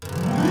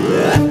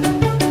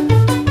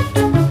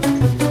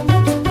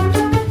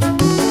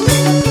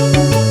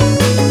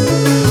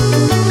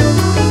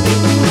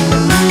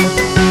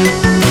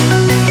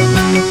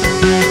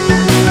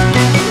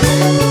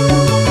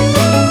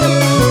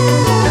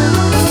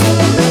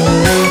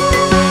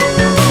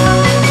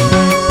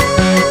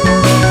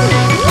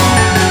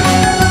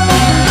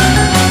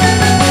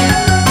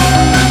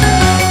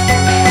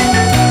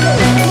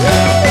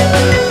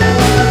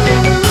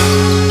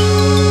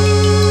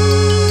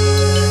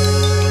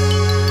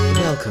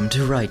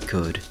Write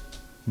Good,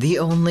 the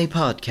only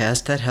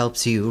podcast that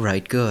helps you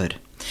write good.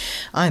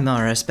 I'm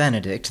R.S.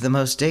 Benedict, the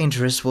most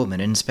dangerous woman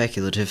in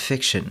speculative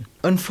fiction.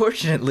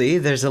 Unfortunately,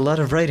 there's a lot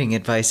of writing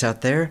advice out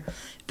there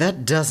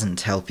that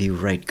doesn't help you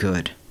write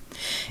good.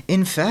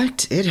 In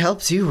fact, it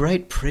helps you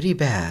write pretty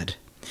bad.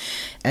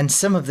 And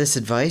some of this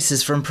advice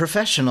is from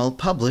professional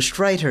published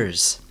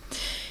writers.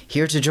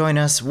 Here to join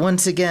us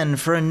once again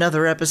for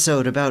another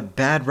episode about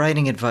bad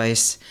writing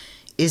advice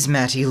is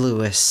Matty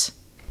Lewis.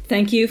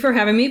 Thank you for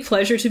having me.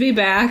 Pleasure to be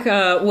back.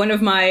 One of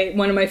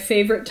my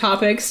favorite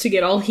topics to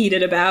get all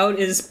heated about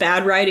is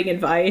bad writing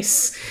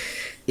advice.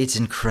 It's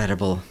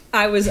incredible.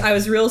 I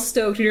was real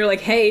stoked when you're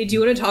like, "Hey, do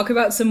you want to talk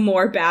about some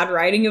more bad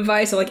writing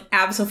advice?" I'm like,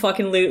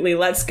 "Abso-fucking-lutely,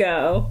 let's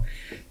go."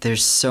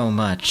 There's so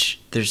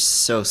much. There's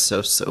so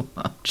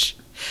much.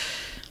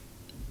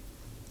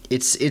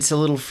 It's a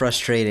little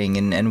frustrating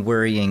and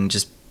worrying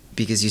just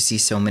because you see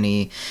so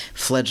many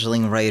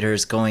fledgling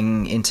writers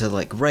going into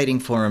like writing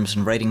forums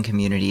and writing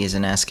communities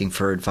and asking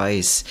for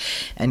advice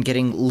and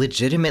getting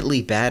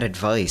legitimately bad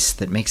advice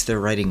that makes their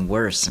writing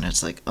worse, and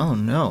it's like, oh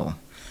no.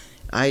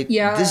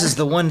 This is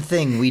the one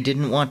thing we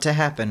didn't want to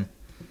happen.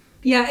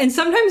 Yeah, and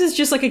sometimes it's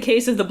just like a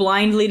case of the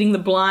blind leading the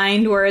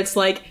blind, where it's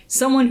like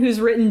someone who's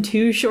written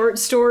 2 short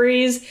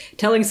stories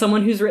telling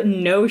someone who's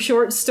written no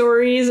short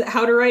stories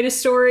how to write a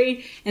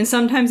story. And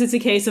sometimes it's a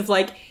case of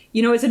like,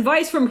 it's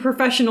advice from a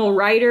professional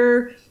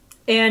writer,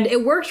 and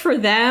it worked for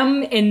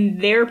them in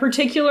their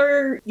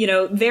particular,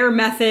 their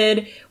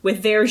method,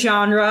 with their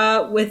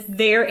genre, with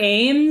their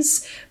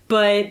aims,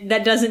 but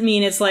that doesn't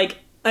mean it's like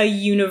a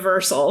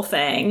universal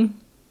thing.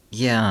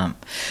 Yeah.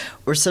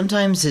 Or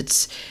sometimes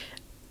it's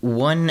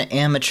one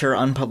amateur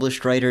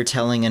unpublished writer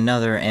telling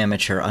another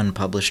amateur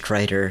unpublished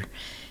writer,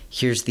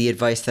 here's the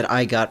advice that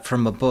I got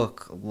from a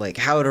book, like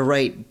how to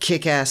write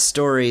kick-ass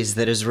stories,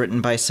 that is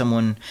written by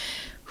someone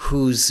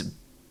whose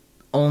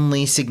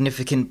only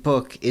significant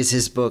book is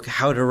his book,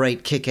 How to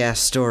Write Kick-Ass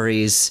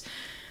Stories,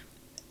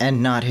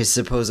 and not his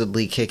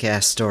supposedly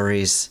kick-ass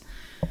stories.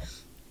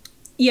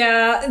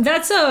 Yeah,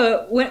 that's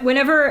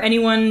whenever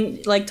anyone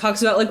like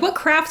talks about like what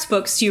craft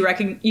books do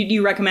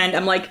you recommend,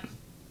 I'm like,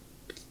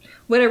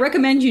 what I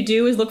recommend you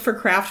do is look for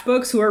craft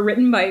books who are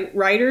written by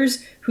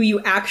writers who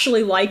you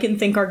actually like and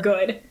think are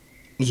good.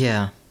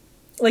 Yeah.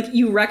 Like,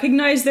 you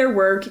recognize their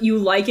work, you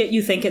like it,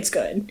 you think it's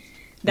good.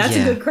 That's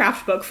a good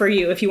craft book for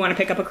you if you want to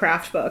pick up a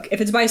craft book.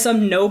 If it's by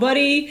some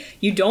nobody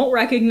you don't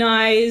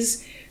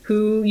recognize,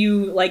 who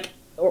you like,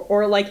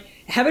 or like,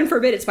 heaven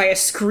forbid, it's by a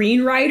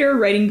screenwriter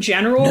writing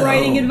general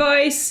writing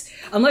advice.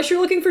 Unless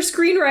you're looking for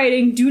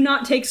screenwriting, do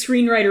not take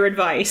screenwriter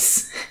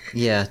advice.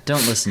 Yeah,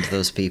 don't listen to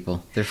those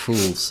people. They're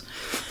fools.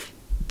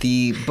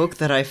 The book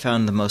that I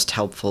found the most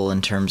helpful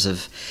in terms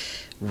of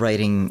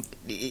writing,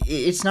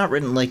 it's not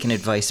written like an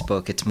advice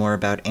book, it's more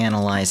about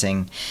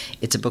analyzing.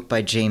 It's a book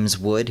by James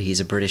Wood,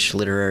 he's a British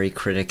literary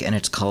critic, and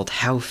it's called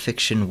How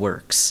Fiction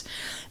Works.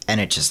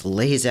 And it just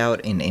lays out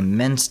in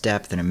immense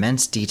depth and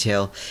immense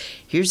detail,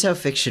 here's how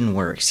fiction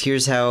works,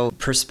 here's how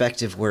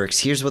perspective works,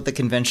 here's what the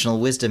conventional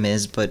wisdom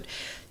is, but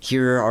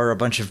here are a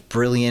bunch of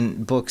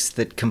brilliant books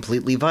that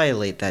completely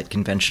violate that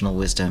conventional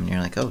wisdom. And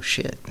you're like, oh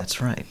shit,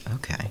 that's right,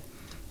 okay.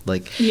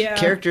 Like,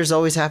 characters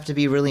always have to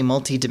be really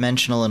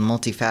multi-dimensional and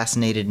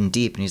multifaceted and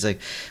deep. And he's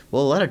like,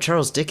 well, a lot of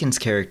Charles Dickens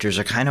characters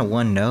are kind of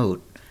one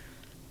note.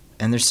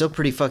 And they're still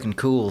pretty fucking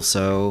cool,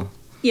 so...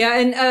 Yeah,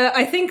 and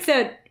I think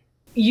that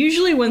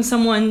usually when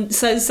someone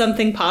says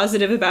something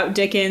positive about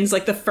Dickens,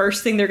 like, the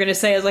first thing they're going to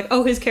say is like,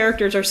 oh, his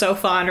characters are so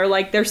fun, or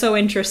like, they're so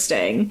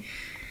interesting.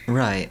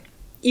 Right.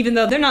 Even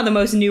though they're not the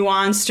most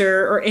nuanced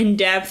or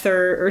in-depth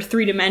or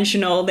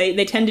three-dimensional,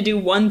 they tend to do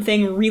one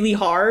thing really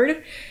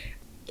hard,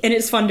 and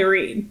it's fun to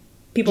read.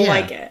 People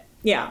like it.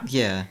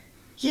 Yeah.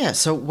 Yeah,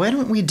 so why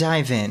don't we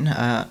dive in?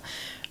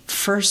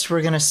 First,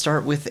 we're going to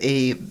start with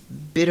a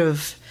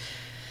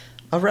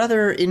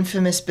rather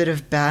infamous bit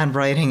of bad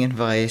writing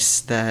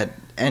advice that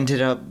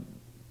ended up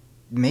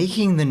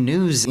making the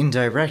news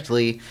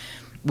indirectly,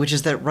 which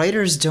is that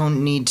writers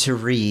don't need to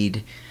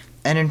read.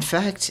 And in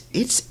fact,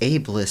 it's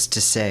ableist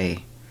to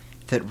say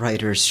that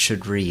writers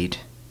should read.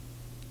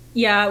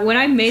 Yeah, when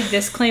I made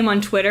this claim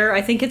on Twitter,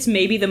 I think it's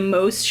maybe the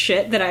most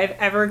shit that I've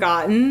ever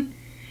gotten.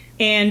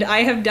 And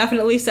I have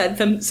definitely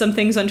said some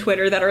things on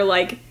Twitter that are,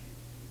 like,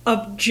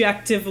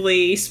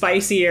 objectively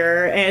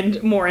spicier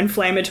and more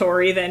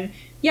inflammatory than,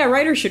 yeah,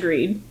 writers should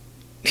read.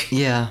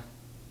 Yeah.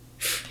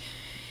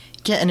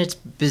 Yeah, and it's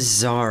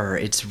bizarre.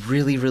 It's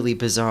really, really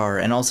bizarre.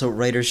 And also,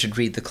 writers should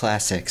read the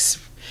classics.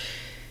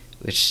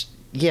 Which,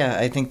 yeah,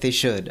 I think they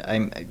should.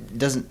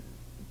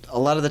 A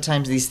lot of the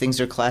times these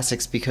things are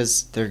classics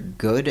because they're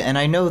good, and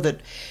I know that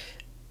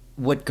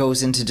what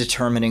goes into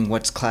determining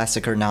what's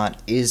classic or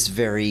not is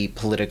very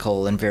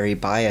political and very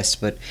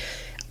biased, but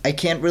I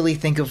can't really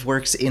think of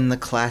works in the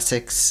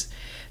classics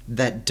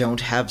that don't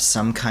have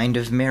some kind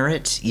of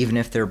merit. Even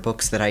if they're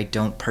books that I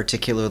don't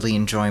particularly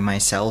enjoy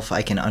myself,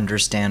 I can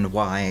understand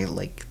why,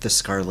 like, The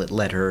Scarlet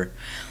Letter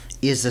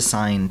is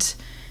assigned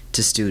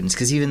to students,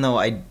 because even though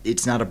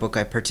it's not a book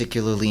I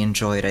particularly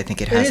enjoyed, I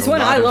think it has it's one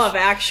I love,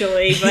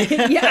 actually, but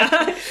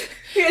yeah.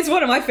 It's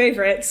one of my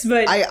favorites,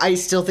 but I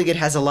still think it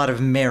has a lot of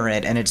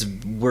merit, and it's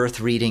worth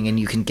reading, and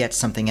you can get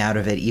something out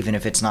of it, even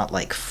if it's not,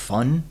 like,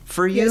 fun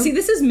for you. yeah, see,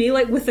 this is me,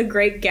 like, with The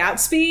Great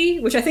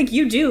Gatsby, which I think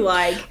you do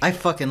like. I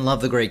fucking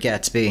love The Great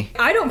Gatsby.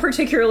 I don't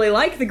particularly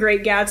like The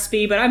Great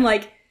Gatsby, but I'm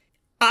like,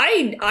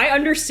 I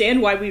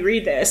understand why we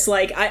read this.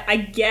 Like, I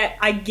get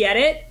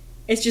it.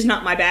 It's just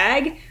not my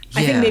bag.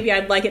 I think Yeah. maybe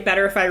I'd like it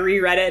better if I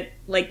reread it,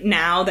 like,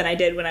 now than I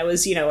did when I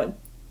was, a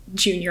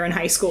junior in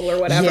high school or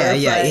whatever.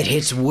 Yeah, but- it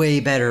hits way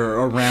better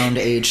around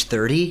age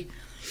 30.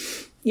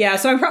 Yeah,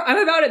 so I'm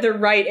about at the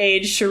right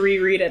age to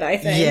reread it, I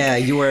think. Yeah,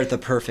 you were at the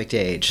perfect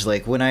age.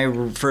 Like, when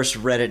I first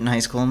read it in high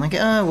school, I'm like,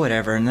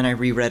 whatever. And then I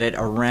reread it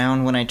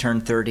around when I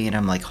turned 30, and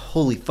I'm like,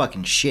 holy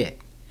fucking shit.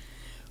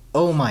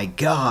 Oh my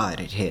god,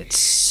 it hits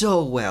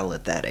so well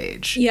at that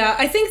age. Yeah,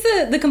 I think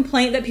the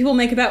complaint that people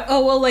make about,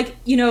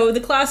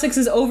 the classics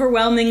is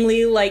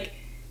overwhelmingly, like,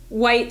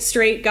 white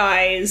straight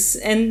guys,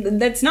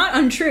 and that's not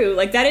untrue.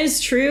 Like, that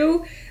is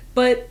true,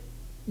 but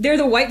they're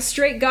the white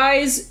straight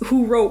guys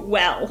who wrote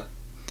well.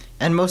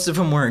 And most of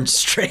them weren't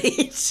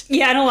straight.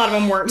 Yeah, and a lot of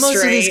them weren't Most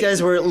straight. of these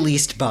guys were at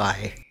least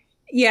bi.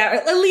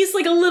 Yeah, at least,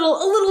 like, a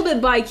little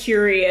bit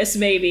bi-curious,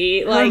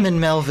 maybe. Like, Herman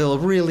Melville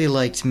really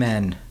liked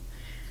men.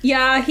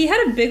 yeah, he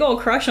had a big old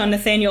crush on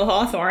Nathaniel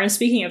Hawthorne,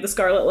 speaking of the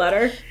Scarlet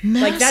Letter.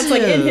 Like, that's,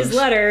 like, in his Massive.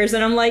 letters,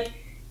 and I'm like,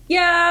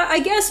 yeah, I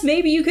guess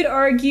maybe you could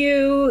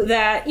argue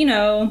that,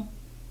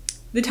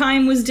 the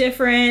time was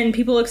different, and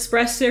people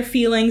expressed their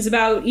feelings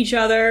about each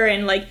other,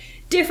 and, like,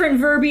 different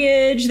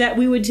verbiage that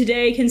we would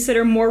today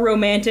consider more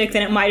romantic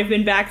than it might have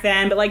been back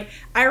then. But, like,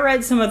 I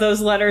read some of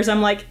those letters,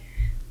 I'm like,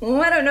 well,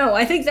 I don't know.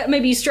 I think that may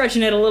be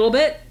stretching it a little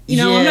bit. I'm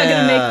not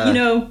going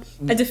to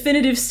make, a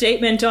definitive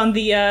statement on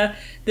the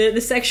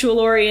sexual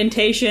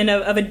orientation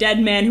of a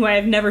dead man who I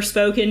have never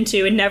spoken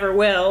to and never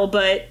will,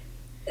 but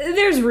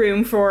there's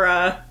room for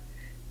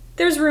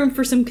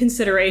some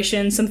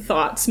consideration, some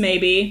thoughts,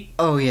 maybe.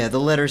 Oh yeah, the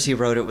letters he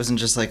wrote, it wasn't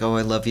just like, oh,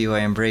 I love you, I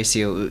embrace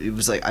you. It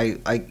was like,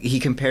 he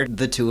compared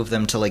the two of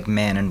them to, like,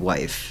 man and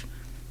wife.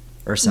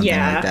 Or something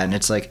like that, and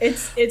it's like,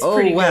 it's oh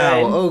pretty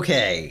wow, good.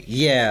 okay,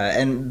 yeah,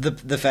 and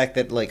the fact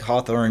that, like,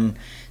 Hawthorne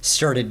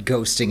started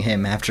ghosting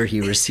him after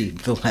he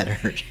received the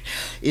letter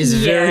is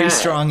very Yeah.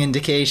 strong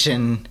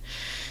indication.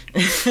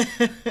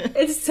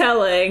 It's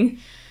telling.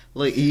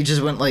 Like, he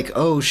just went like,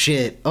 oh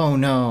shit, oh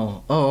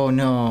no,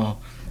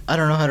 I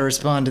don't know how to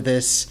respond to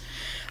this.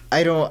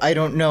 I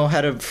don't know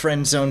how to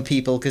friend zone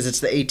people because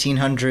it's the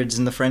 1800s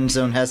and the friend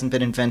zone hasn't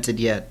been invented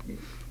yet.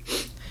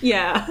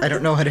 Yeah. I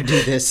don't know how to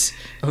do this.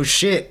 Oh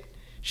shit.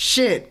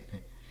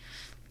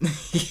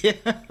 Yeah.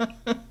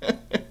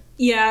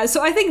 Yeah,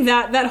 so I think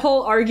that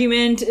whole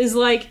argument is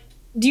like,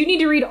 do you need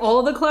to read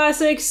all the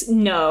classics?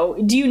 No.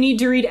 Do you need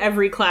to read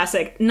every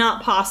classic?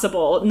 Not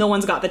possible. No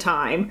one's got the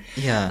time.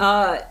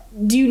 Yeah.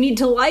 Do you need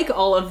to like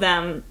all of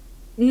them?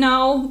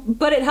 No,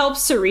 but it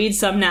helps to read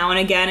some now and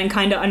again and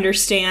kind of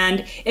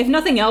understand, if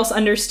nothing else,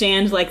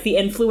 understand, like, the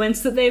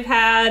influence that they've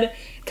had,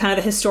 kind of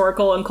the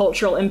historical and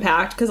cultural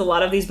impact, because a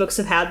lot of these books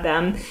have had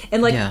them.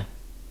 And, like, Yeah.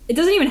 it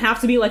doesn't even have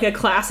to be, like, a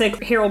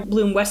classic Harold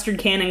Bloom Western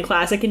canon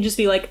classic. It can just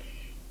be, like,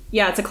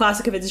 yeah, it's a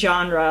classic of its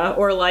genre,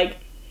 or, like,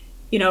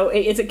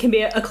 it can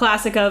be a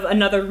classic of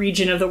another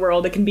region of the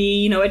world. It can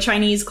be, a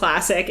Chinese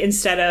classic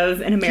instead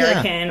of an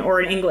American or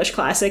an English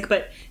classic.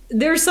 But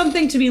there's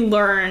something to be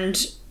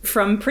learned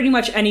from pretty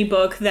much any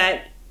book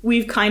that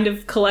we've kind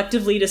of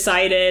collectively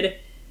decided,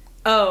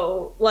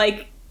 oh,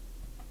 like,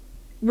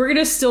 we're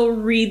gonna still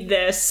read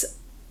this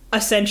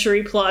a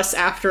century plus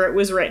after it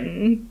was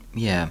written.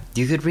 Yeah.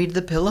 You could read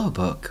The Pillow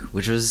Book,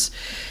 which was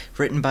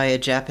written by a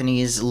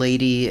Japanese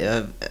lady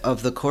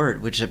of the court,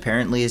 which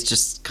apparently is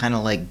just kind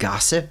of like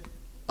gossip.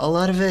 A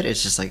lot of it,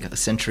 it's just like a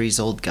centuries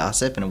old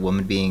gossip and a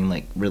woman being,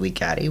 like, really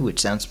catty,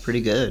 which sounds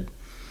pretty good.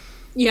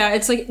 Yeah,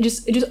 it's like,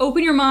 just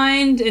open your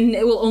mind, and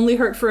it will only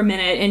hurt for a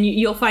minute, and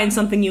you'll find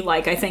something you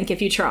like, I think,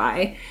 if you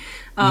try.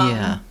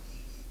 Yeah.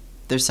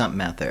 There's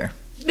something out there.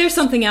 There's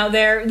something out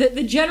there.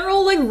 The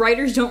general, like,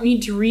 writers don't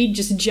need to read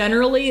just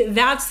generally.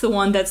 That's the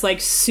one that's,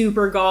 like,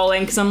 super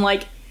galling, because I'm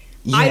like,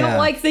 I don't Yeah.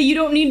 like the you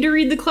don't need to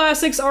read the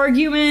classics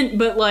argument,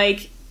 but,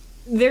 like,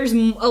 there's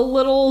a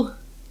little...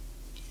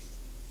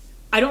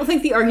 I don't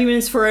think the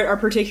arguments for it are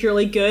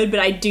particularly good, but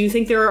I do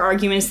think there are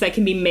arguments that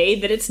can be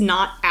made that it's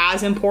not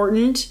as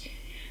important.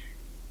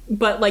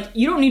 But, like,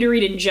 you don't need to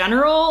read in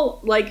general.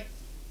 Like,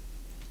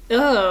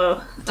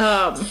 Yeah,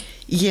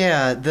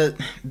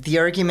 the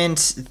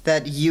argument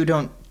that you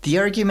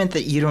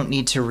don't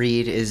need to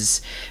read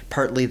is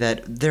partly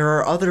that there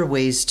are other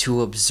ways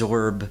to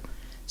absorb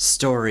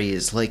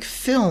stories, like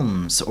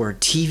films or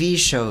TV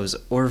shows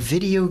or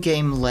video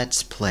game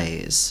let's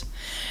plays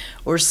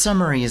or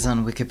summaries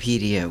on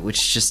Wikipedia,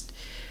 which just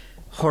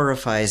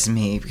horrifies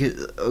me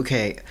because,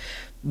 okay,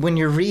 when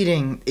you're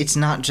reading, it's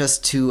not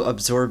just to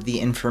absorb the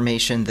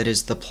information that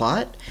is the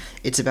plot.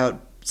 It's about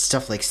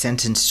stuff like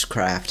sentence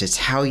craft. It's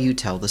how you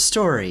tell the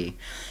story.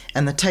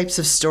 And the types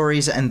of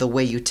stories and the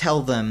way you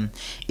tell them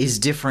is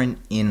different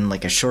in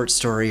like a short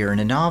story or in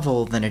a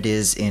novel than it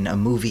is in a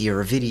movie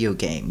or a video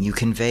game. You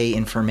convey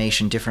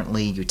information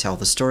differently, you tell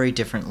the story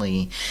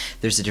differently.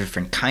 There's a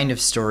different kind of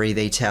story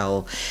they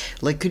tell.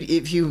 Like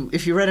if you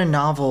read a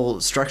novel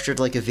structured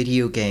like a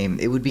video game,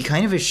 it would be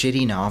kind of a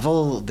shitty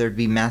novel. There'd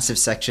be massive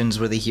sections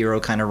where the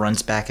hero kind of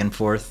runs back and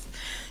forth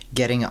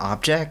getting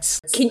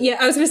objects.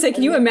 I was gonna say,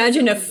 can you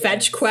imagine a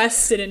fetch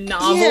quest in a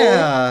novel?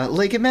 Yeah,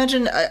 like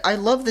imagine, I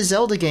love the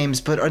Zelda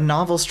games, but a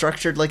novel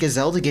structured like a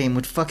Zelda game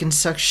would fucking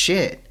suck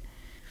shit.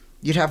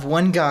 You'd have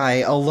one guy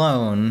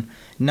alone,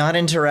 not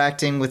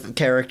interacting with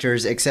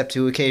characters except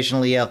to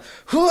occasionally yell,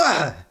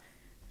 "Hua!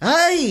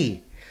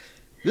 Hey!"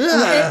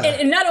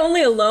 And not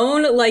only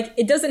alone, like,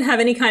 it doesn't have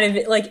any kind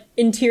of, like,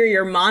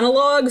 interior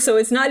monologue, so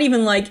it's not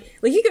even like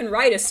you can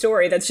write a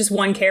story that's just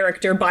one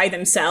character by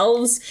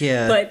themselves,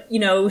 yeah. But, you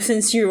know,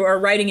 since you are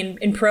writing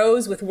in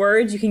prose with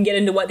words, you can get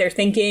into what they're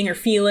thinking or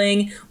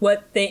feeling,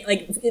 what they,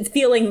 like,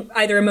 feeling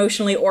either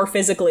emotionally or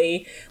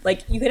physically.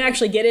 Like, you can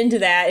actually get into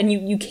that, and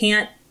you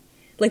can't,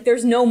 like,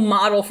 there's no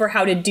model for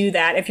how to do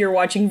that if you're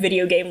watching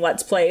video game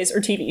Let's Plays or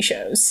TV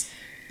shows.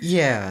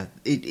 Yeah,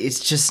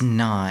 it's just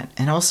not.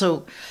 And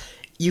also,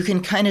 you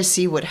can kind of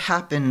see what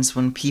happens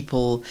when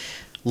people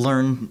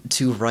learn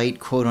to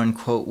write, quote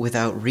unquote,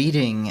 without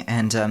reading.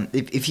 And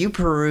if you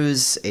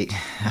peruse a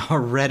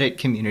Reddit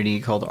community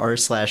called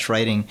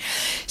r/writing,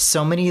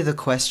 so many of the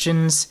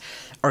questions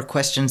are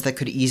questions that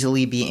could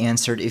easily be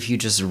answered if you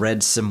just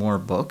read some more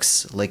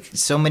books. Like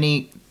so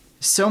many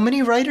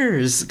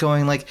writers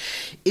going like,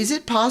 is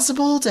it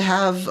possible to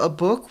have a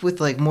book with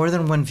like more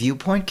than one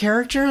viewpoint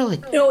character?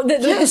 Like, no, the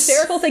yes.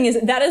 hysterical thing is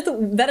that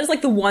is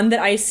like the one that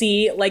I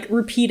see like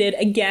repeated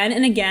again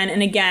and again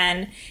and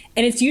again,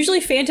 and it's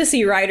usually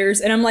fantasy writers,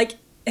 and I'm like,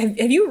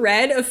 have you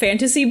read a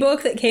fantasy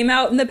book that came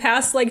out in the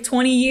past like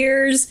 20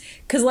 years?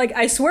 Because like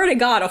I swear to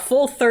God, a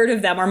full third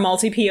of them are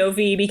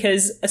multi-POV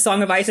because A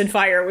Song of Ice and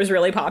Fire was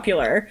really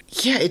popular.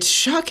 Yeah, it's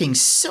shocking.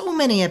 So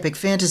many epic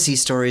fantasy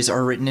stories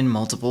are written in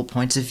multiple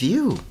points of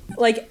view.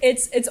 Like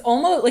it's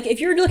almost like if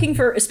you're looking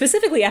for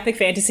specifically epic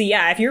fantasy,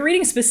 yeah, if you're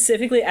reading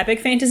specifically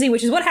epic fantasy,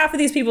 which is what half of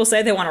these people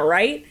say they want to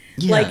write,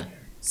 yeah. Like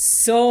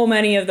so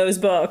many of those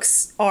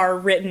books are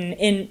written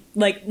in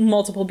like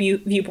multiple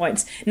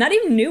viewpoints. Not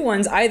even new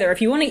ones either.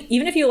 If you want to,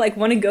 even if you like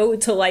want to go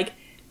to like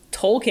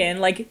Tolkien,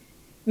 like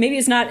maybe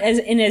it's not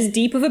as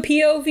deep of a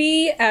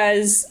POV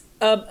as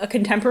a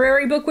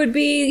contemporary book would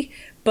be,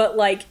 but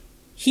like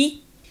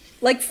he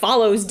like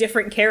follows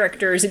different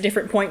characters at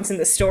different points in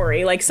the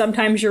story. Like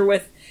sometimes you're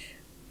with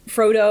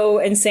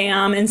Frodo and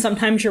Sam, and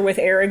sometimes you're with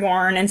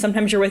Aragorn, and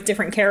sometimes you're with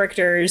different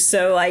characters.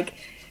 So like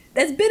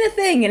that's been a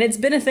thing, and it's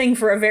been a thing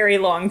for a very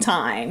long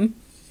time.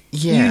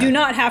 Yeah. You do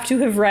not have to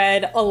have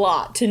read a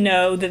lot to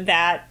know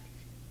that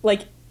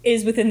like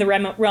is within the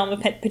realm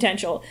of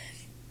potential.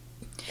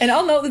 And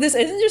I'll note that this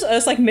isn't just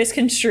us like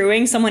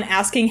misconstruing someone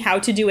asking how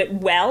to do it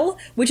well,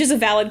 which is a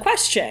valid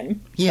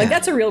question. Yeah. Like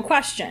that's a real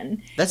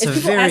question. That's it's a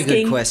people very good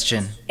asking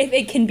question. if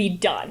it can be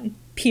done,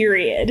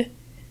 period.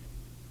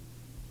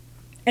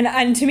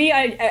 And to me,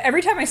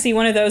 every time I see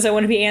one of those, I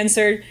want to be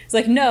answered. It's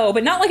like, no,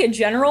 but not like a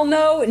general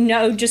no.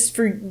 No, just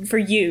for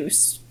you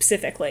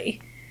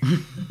specifically.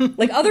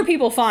 Like other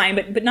people, fine,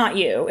 but not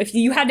you. If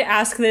you had to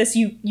ask this,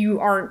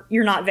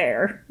 you're not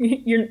there.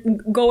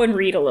 Go and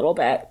read a little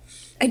bit.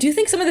 I do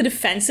think some of the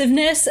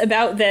defensiveness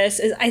about this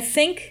is, I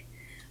think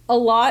a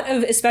lot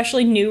of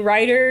especially new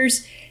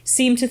writers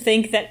seem to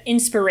think that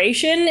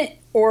inspiration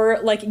or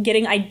like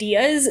getting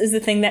ideas is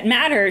the thing that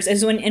matters.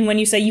 When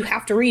you say you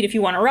have to read if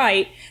you want to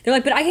write, they're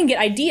like, but I can get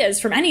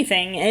ideas from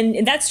anything.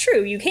 And that's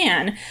true, you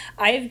can.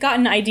 I've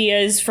gotten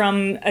ideas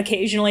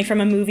occasionally from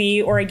a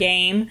movie or a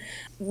game.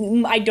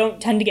 I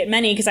don't tend to get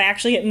many because I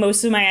actually get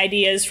most of my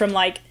ideas from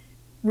like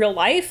real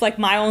life, like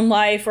my own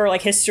life or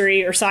like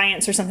history or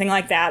science or something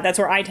like that. That's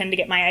where I tend to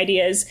get my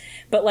ideas.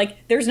 But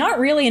like there's not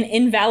really an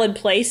invalid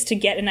place to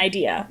get an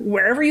idea.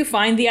 Wherever you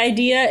find the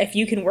idea, if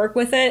you can work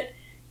with it,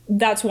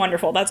 that's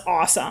wonderful. That's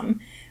awesome.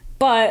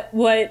 But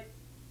what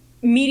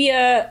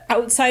media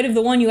outside of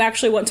the one you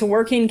actually want to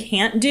work in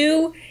can't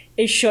do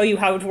is show you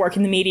how to work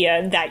in the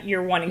media that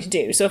you're wanting to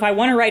do. So if I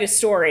want to write a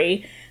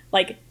story,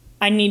 like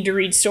I need to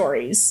read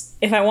stories.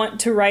 If I want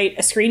to write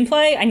a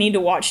screenplay, I need to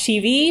watch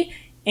TV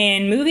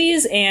and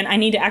movies, and I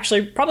need to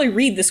actually probably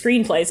read the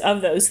screenplays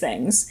of those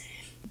things.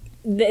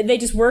 They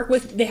just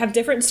they have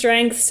different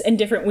strengths and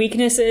different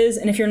weaknesses,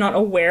 and if you're not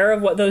aware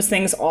of what those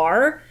things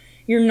are,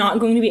 you're not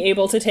going to be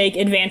able to take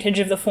advantage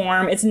of the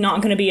form. It's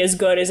not going to be as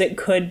good as it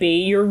could be.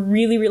 You're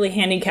really, really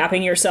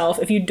handicapping yourself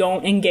if you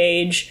don't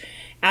engage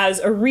as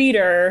a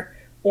reader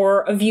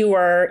or a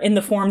viewer in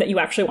the form that you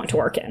actually want to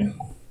work in.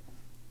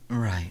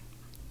 Right.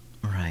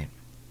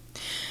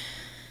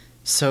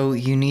 So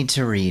you need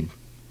to read.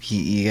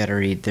 You gotta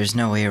read. There's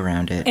no way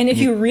around it. And if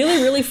you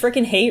really, really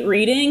freaking hate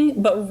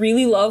reading, but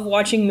really love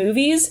watching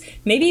movies,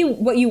 maybe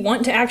what you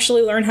want to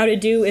actually learn how to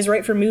do is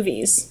write for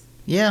movies.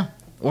 Yeah,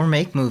 or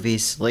make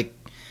movies. Like,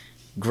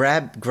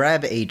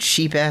 grab a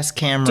cheap-ass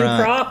camera.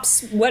 Do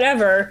props,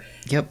 whatever.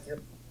 Yep.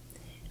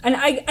 And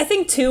I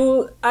think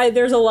too,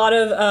 there's a lot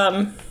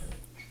of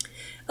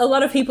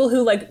people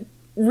who like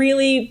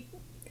really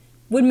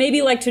would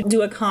maybe like to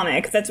do a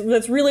comic.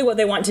 That's really what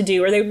they want to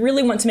do, or they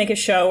really want to make a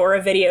show or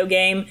a video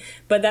game,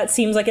 but that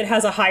seems like it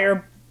has a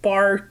higher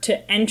bar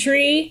to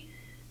entry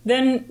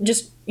than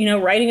just,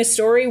 writing a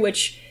story,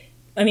 which,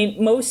 I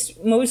mean,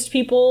 most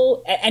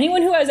people,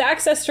 anyone who has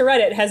access to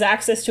Reddit has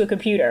access to a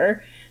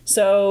computer.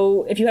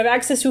 So if you have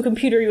access to a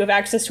computer, you have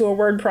access to a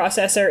word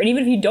processor. And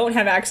even if you don't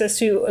have access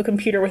to a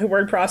computer with a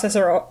word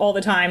processor all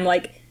the time,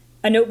 like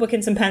a notebook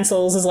and some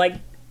pencils is like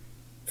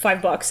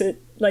 $5 at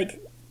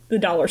like the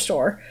dollar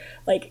store.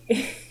 Like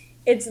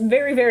it's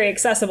very, very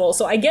accessible.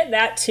 So I get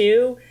that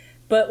too.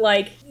 But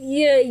like,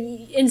 yeah,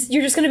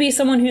 you're just going to be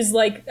someone who's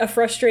like a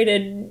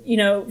frustrated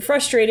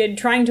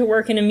trying to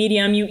work in a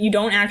medium you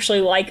don't actually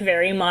like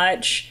very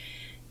much.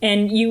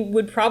 And you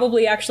would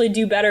probably actually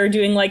do better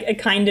doing like a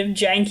kind of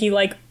janky,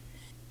 like,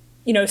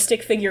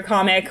 stick figure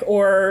comic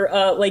or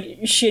like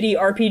shitty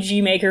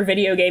RPG Maker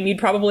video game. You'd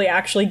probably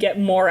actually get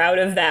more out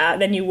of that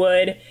than you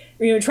would,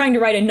 trying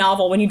to write a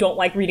novel when you don't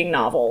like reading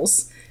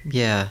novels.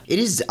 Yeah, it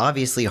is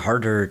obviously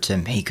harder to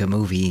make a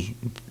movie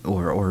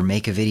or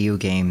make a video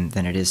game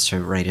than it is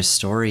to write a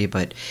story,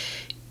 but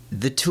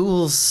the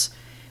tools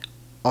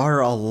are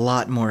a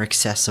lot more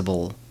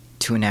accessible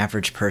to an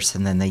average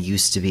person than they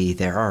used to be.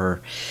 There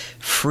are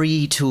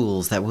free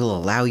tools that will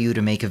allow you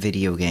to make a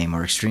video game,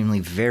 or extremely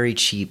very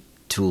cheap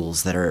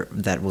tools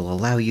that will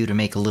allow you to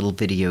make a little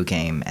video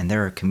game, and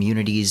there are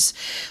communities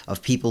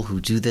of people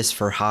who do this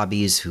for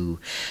hobbies who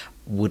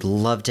would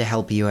love to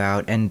help you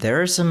out, and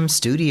there are some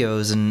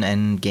studios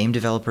and game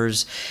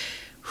developers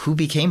who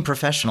became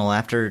professional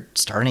after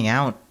starting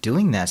out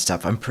doing that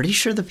stuff. I'm pretty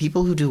sure the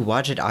people who do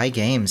Wadjet Eye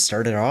Games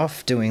started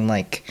off doing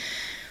like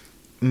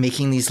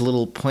making these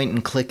little point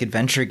and click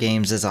adventure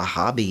games as a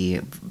hobby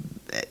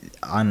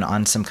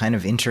on some kind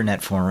of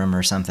internet forum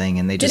or something,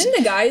 and they just...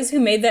 Didn't the guys who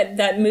made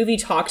that movie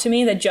Talk to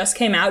Me that just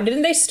came out,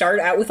 didn't they start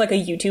out with like a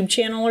YouTube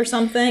channel or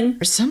something?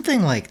 Or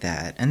something like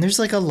that. And there's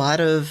like a lot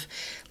of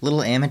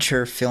little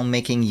amateur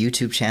filmmaking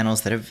YouTube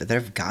channels that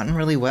have gotten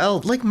really well.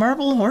 Like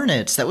Marble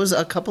Hornets, that was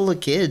a couple of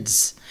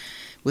kids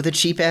with a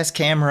cheap ass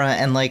camera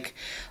and like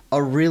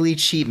a really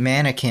cheap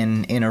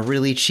mannequin in a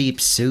really cheap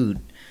suit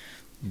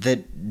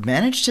that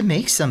managed to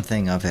make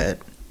something of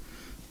it.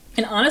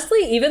 And honestly,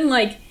 even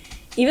like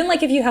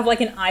if you have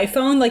like an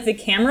iPhone, like the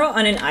camera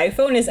on an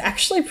iPhone is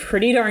actually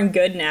pretty darn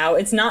good now.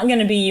 It's not going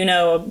to be,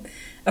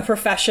 a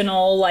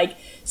professional, like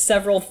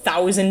several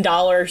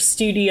 $1,000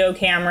 studio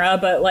camera,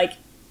 but like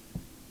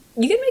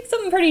you can make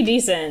something pretty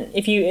decent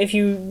if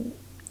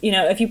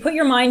you put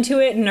your mind to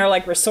it and are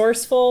like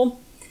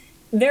resourceful.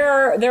 There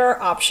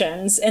are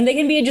options, and they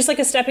can be just like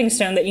a stepping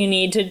stone that you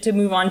need to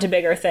move on to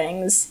bigger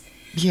things.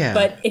 Yeah.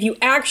 But if you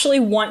actually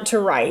want to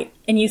write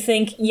and you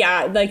think,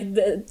 yeah, like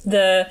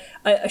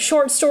a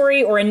short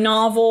story or a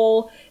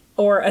novel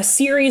or a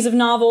series of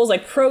novels,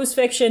 like prose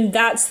fiction,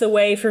 that's the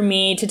way for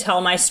me to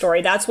tell my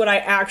story. That's what I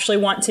actually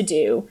want to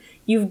do.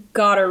 You've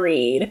got to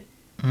read.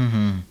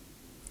 Mm-hmm.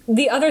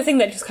 The other thing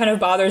that just kind of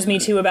bothers me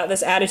too about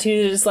this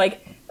attitude is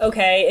like,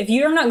 okay, if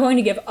you're not going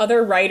to give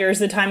other writers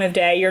the time of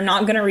day, you're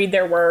not going to read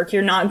their work,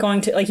 you're not going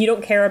to, like, you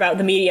don't care about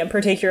the medium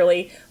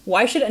particularly,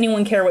 why should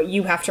anyone care what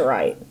you have to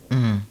write?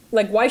 Mm-hmm.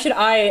 Like, why should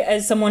I,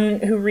 as someone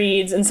who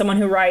reads and someone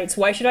who writes,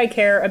 why should I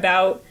care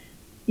about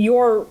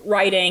your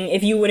writing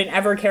if you wouldn't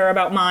ever care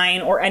about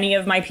mine or any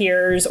of my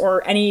peers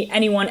or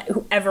anyone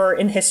who ever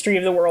in the history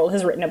of the world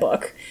has written a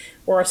book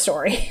or a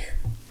story?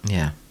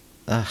 Yeah.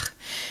 Ugh.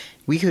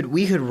 We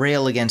could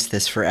rail against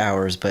this for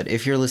hours, but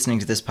if you're listening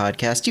to this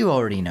podcast, you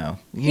already know.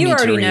 You need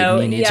already to read, know.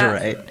 You need to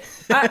write.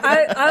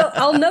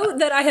 I'll note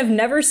that I have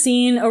never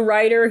seen a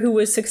writer who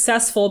was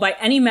successful by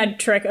any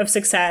metric of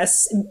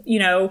success,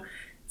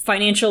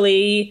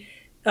 financially,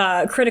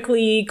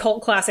 critically,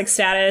 cult classic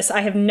status.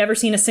 I have never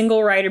seen a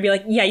single writer be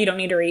like, yeah, you don't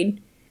need to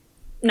read.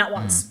 Not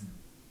once.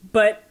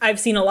 But I've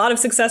seen a lot of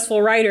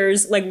successful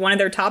writers, like one of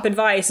their top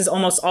advice is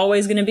almost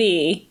always going to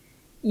be,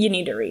 you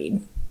need to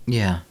read.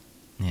 Yeah.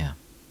 Yeah.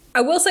 I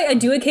will say I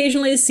do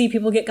occasionally see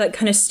people get like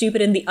kind of stupid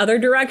in the other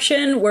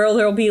direction, where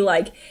there'll be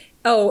like,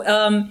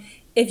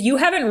 if you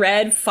haven't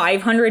read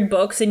 500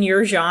 books in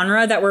your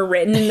genre that were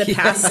written in the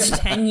past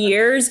 10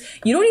 years,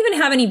 you don't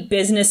even have any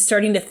business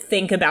starting to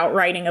think about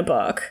writing a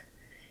book.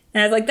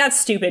 And I was like, that's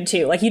stupid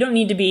too. Like, you don't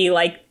need to be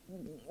like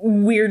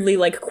weirdly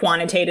like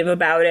quantitative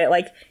about it.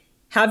 Like,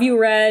 have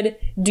you read?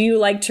 Do you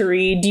like to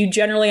read? Do you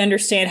generally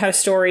understand how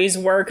stories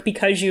work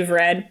because you've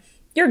read?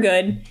 You're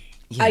good.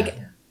 Yeah.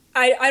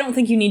 I don't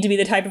think you need to be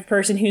the type of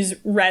person who's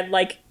read,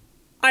 like,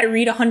 I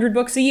read 100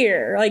 books a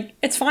year. Like,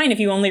 it's fine if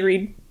you only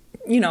read,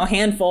 a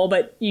handful,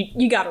 but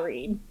you gotta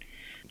read.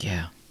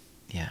 Yeah.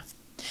 Yeah.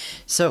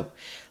 So,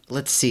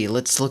 let's see.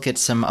 Let's look at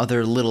some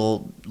other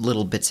little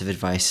bits of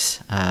advice.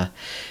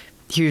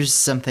 Here's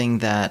something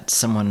that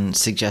someone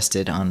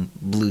suggested on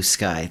Blue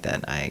Sky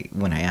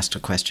when I asked a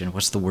question,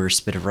 what's the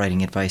worst bit of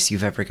writing advice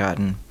you've ever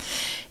gotten?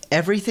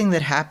 Everything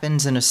that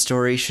happens in a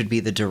story should be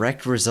the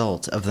direct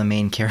result of the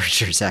main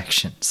character's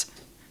actions.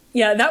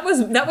 Yeah, that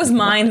was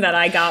mine that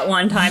I got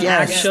one time,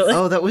 Yes. actually.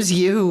 Oh, that was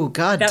you.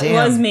 God that damn.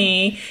 was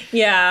me.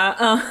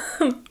 Yeah.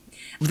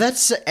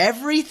 That's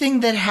everything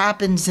that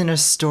happens in a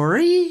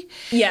story?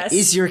 Yes.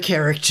 Is your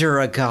character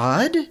a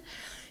god?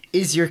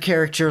 Is your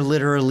character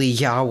literally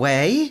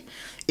Yahweh?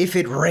 If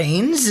it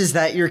rains, is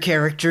that your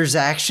character's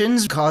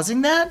actions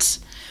causing that?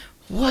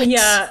 What?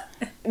 Yeah,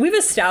 we've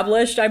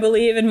established, I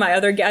believe, in my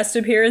other guest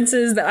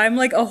appearances that I'm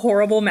like a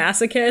horrible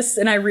masochist,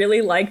 and I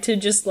really like to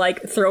just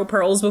like throw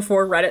pearls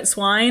before Reddit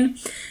swine,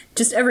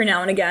 just every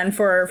now and again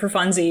for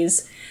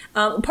funsies.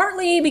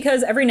 Partly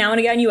because every now and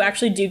again you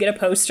actually do get a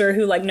poster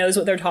who like knows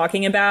what they're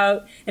talking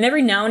about, and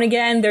every now and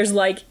again there's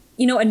like,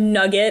 you know, a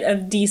nugget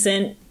of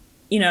decent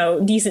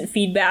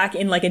feedback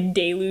in like a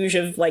deluge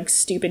of like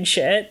stupid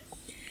shit.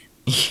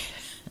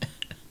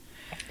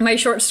 My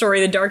short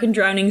story, The Dark and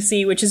Drowning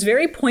Sea, which is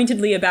very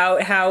pointedly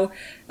about how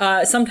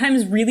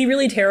sometimes really,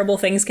 really terrible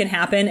things can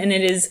happen, and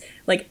it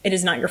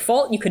is not your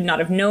fault. You could not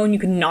have known. You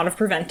could not have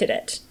prevented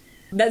it.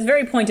 That's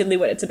very pointedly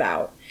what it's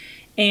about.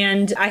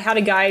 And I had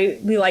a guy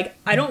be like,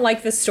 I don't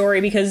like this story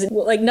because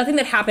like nothing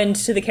that happened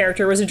to the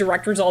character was a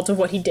direct result of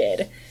what he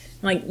did. I'm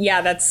like,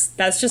 yeah, that's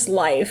just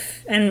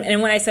life.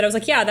 And when I said, I was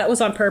like, yeah, that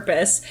was on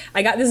purpose,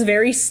 I got this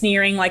very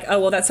sneering, like, oh,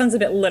 well, that sounds a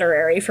bit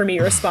literary for me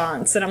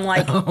response. And I'm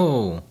like,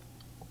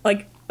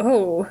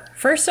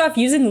 first off,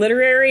 using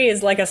literary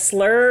is like a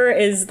slur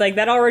is like,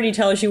 that already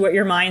tells you what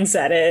your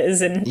mindset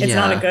is, and it's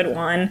not a good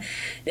one.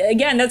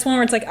 Again, that's one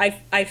where it's like,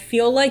 I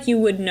feel like you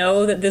would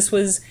know that this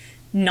was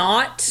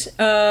not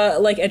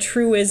like a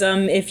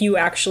truism if you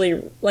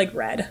actually like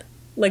read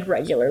like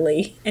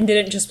regularly and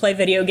didn't just play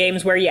video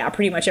games where, yeah,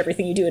 pretty much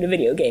everything you do in a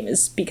video game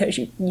is because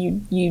you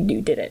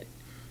did it.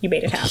 You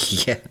made it happen.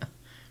 Yeah.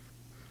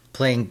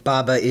 Playing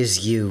Baba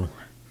Is You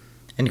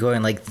and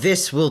going like,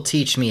 this will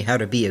teach me how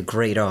to be a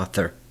great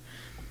author.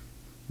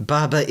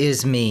 Baba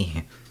is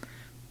me.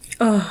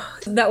 Oh,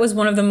 that was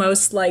one of the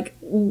most like,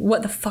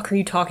 what the fuck are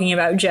you talking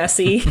about,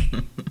 Jesse?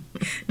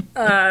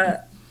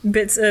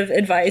 Bits of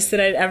advice that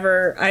I'd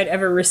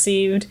ever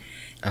received.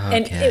 Okay.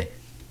 And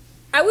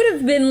I would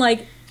have been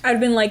like,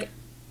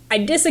 I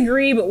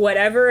disagree, but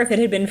whatever, if it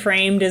had been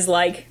framed as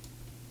like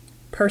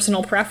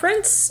personal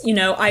preference, you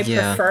know, I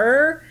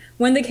prefer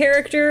when the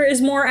character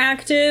is more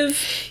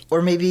active.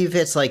 Or maybe if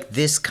it's like,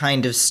 this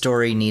kind of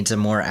story needs a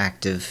more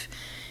active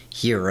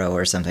hero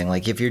or something.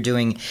 Like if you're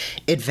doing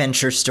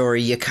adventure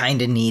story, you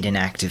kind of need an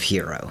active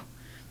hero.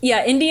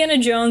 Yeah, Indiana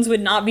Jones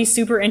would not be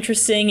super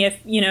interesting if,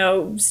 you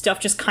know, stuff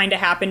just kind of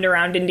happened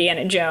around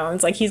Indiana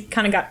Jones. Like he's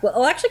kind of got,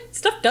 well, actually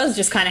stuff does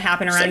just kind of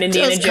happen around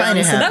Indiana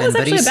Jones. So that was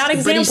actually a bad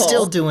example. But he's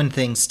still doing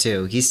things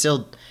too. He's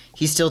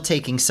still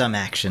taking some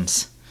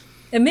actions.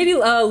 And maybe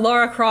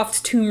Lara Croft's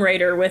Tomb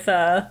Raider with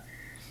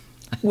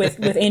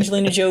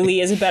Angelina Jolie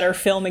is a better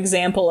film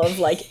example of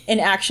like an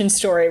action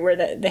story where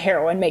the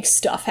heroine makes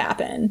stuff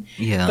happen.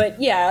 Yeah.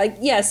 But yeah, like,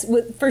 yes,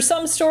 for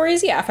some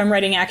stories, yeah, if I'm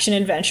writing action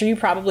adventure, you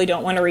probably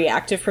don't want a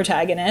reactive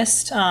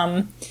protagonist.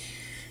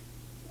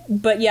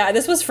 But yeah,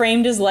 this was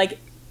framed as like,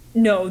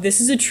 no, this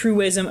is a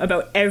truism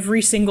about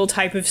every single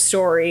type of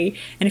story,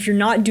 and if you're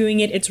not doing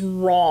it, it's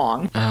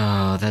wrong.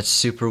 Oh, that's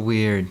super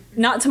weird.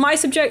 Not to my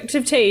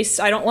subjective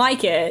taste, I don't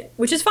like it,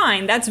 which is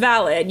fine, that's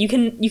valid. You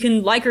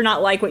can like or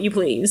not like what you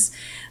please.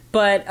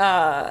 But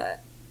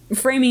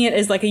framing it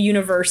as like a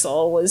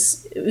universal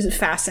it was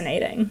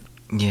fascinating.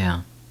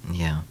 Yeah.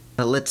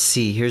 But let's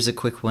see, here's a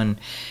quick one.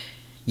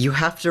 You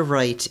have to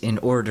write in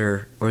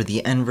order or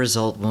the end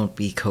result won't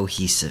be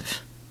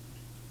cohesive.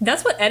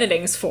 That's what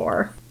editing's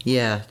for.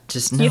 Yeah,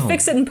 just no. You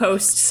fix it in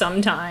post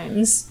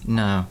sometimes.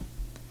 No.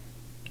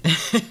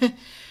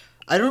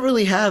 I don't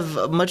really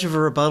have much of a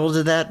rebuttal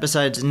to that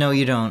besides, no,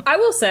 you don't. I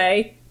will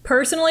say,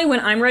 personally,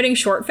 when I'm writing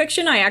short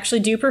fiction, I actually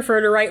do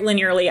prefer to write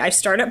linearly. I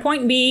start at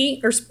point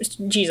B, or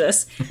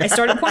Jesus, I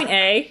start at point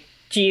A.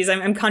 Jeez,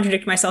 I'm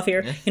contradicting myself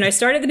here. You know, I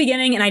start at the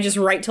beginning and I just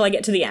write till I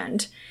get to the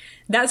end.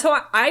 That's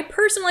how I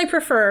personally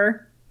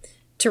prefer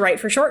to write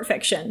for short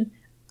fiction.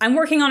 I'm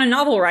working on a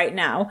novel right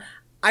now.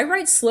 I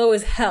write slow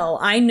as hell.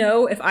 I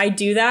know if I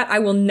do that, I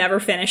will never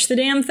finish the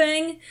damn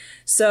thing.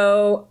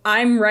 So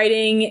I'm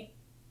writing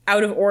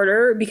out of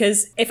order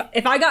because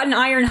if I got an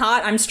iron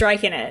hot, I'm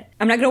striking it.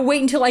 I'm not going to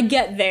wait until I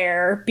get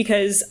there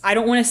because I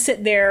don't want to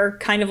sit there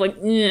kind of like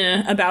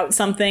about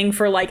something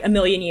for like a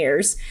million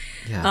years.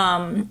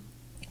 Yeah.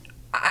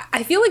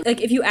 I feel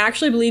like if you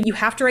actually believe you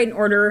have to write in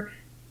order,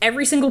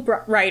 every single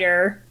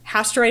writer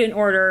has to write in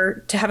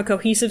order to have a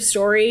cohesive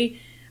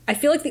story. I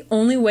feel like the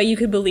only way you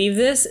could believe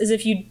this is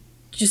if you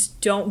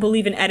just don't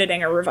believe in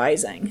editing or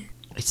revising.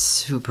 It's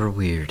super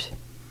weird.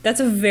 That's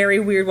a very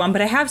weird one,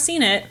 but I have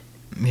seen it.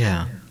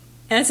 Yeah.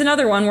 And it's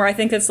another one where I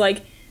think it's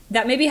like,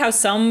 that may be how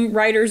some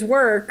writers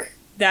work,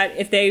 that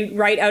if they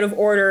write out of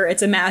order,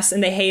 it's a mess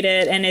and they hate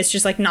it and it's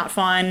just like not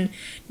fun,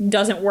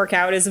 doesn't work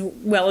out as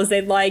well as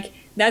they'd like.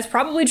 That's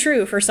probably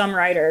true for some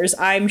writers.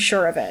 I'm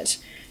sure of it.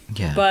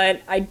 Yeah.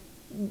 But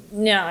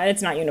no,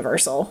 it's not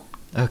universal.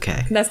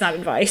 Okay. That's not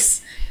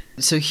advice.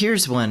 So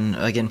here's one,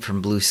 again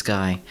from Blue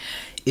Sky.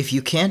 If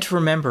you can't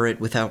remember it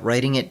without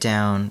writing it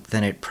down,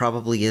 then it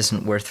probably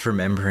isn't worth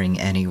remembering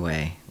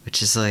anyway.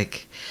 which is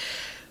like,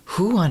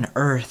 who on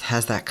earth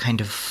has that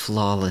kind of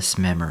flawless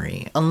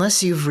memory?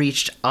 Unless you've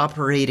reached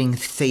operating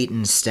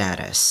Thetan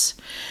status.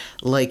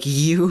 Like,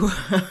 you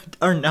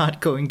are not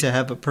going to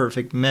have a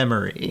perfect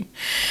memory.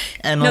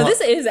 And no,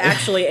 this is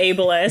actually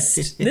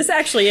ableist. This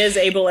actually is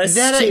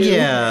ableist, too.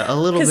 Yeah, a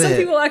little bit. Because some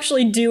people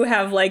actually do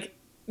have, like,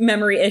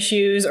 memory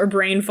issues or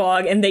brain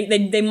fog, and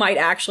they might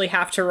actually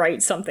have to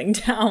write something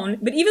down.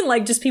 But even,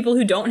 like, just people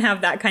who don't have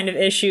that kind of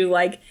issue,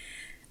 like,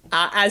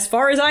 as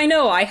far as I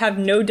know, I have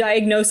no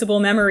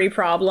diagnosable memory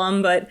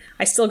problem, but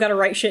I still gotta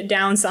write shit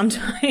down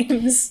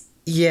sometimes.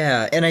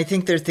 Yeah, and I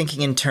think they're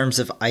thinking in terms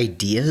of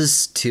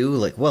ideas, too.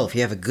 Like, well, if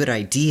you have a good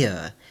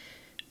idea,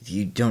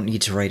 you don't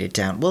need to write it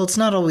down. Well, it's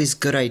not always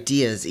good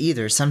ideas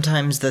either.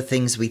 Sometimes the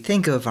things we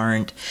think of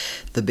aren't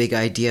the big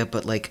idea,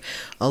 but like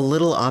a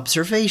little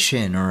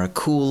observation or a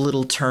cool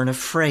little turn of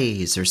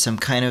phrase or some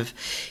kind of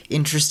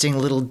interesting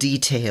little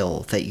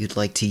detail that you'd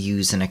like to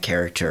use in a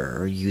character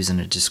or use in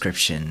a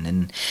description.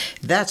 And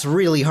that's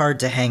really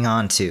hard to hang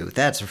on to.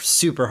 That's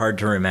super hard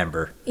to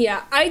remember.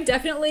 Yeah, I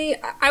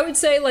would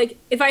say, like,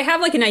 if I have,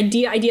 like, an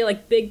idea,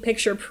 like, big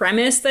picture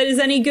premise that is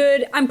any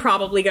good, I'm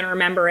probably going to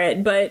remember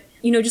it. But,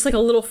 you know, just, like, a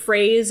little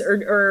phrase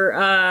or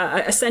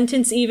a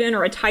sentence even,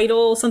 or a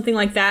title, something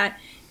like that,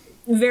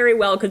 very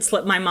well could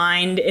slip my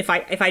mind if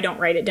I don't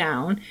write it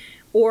down.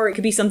 Or it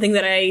could be something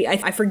that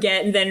I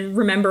forget and then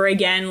remember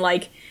again,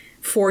 like,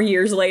 4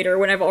 years later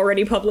when I've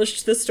already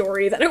published the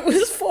story that it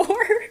was for.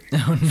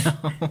 Oh,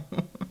 no.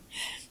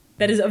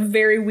 That is a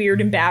very weird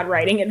and bad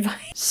writing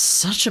advice.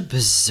 Such a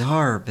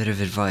bizarre bit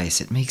of advice.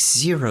 It makes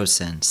zero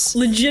sense.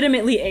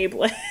 Legitimately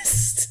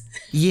ableist.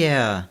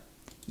 Yeah.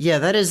 Yeah,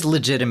 that is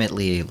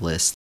legitimately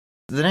ableist.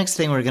 The next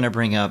thing we're going to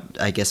bring up,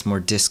 I guess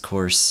more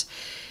discourse,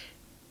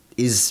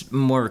 is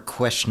more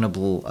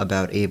questionable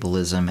about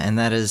ableism, and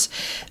that is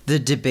the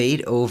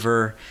debate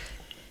over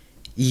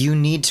you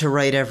need to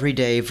write every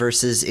day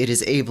versus it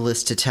is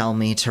ableist to tell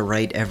me to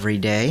write every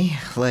day.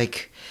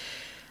 Like,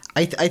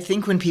 I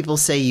think when people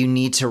say you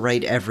need to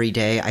write every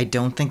day, I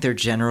don't think they're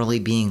generally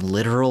being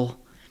literal.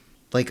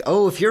 Like,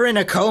 oh, if you're in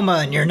a coma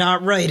and you're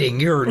not writing,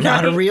 you're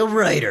not a real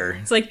writer.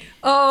 It's like,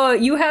 oh,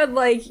 you had,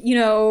 like, you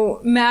know,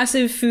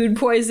 massive food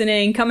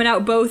poisoning coming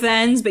out both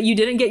ends, but you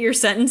didn't get your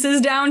sentences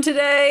down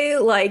today?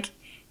 Like,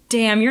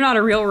 damn, you're not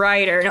a real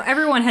writer. No,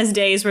 everyone has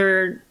days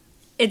where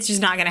it's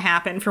just not going to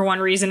happen for one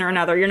reason or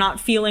another. You're not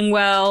feeling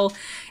well.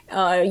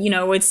 You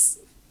know, it's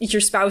your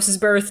spouse's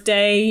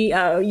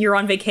birthday. You're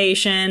on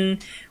vacation.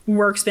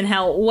 Work's been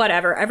hell.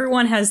 Whatever.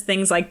 Everyone has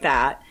things like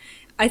that.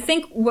 I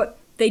think what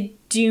they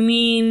do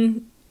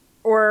mean,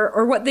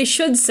 or what they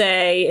should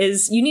say,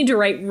 is you need to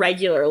write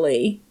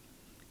regularly.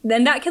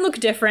 Then that can look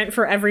different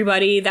for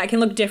everybody. That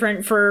can look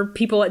different for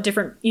people at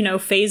different, you know,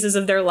 phases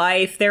of their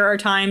life. There are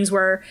times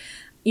where,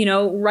 you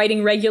know,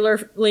 writing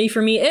regularly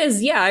for me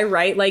is, yeah, I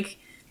write like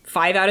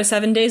 5 out of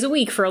 7 days a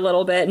week for a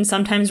little bit. And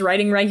sometimes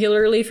writing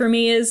regularly for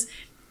me is,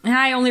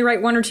 I only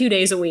write 1 or 2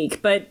 days a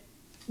week. But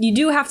you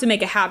do have to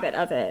make a habit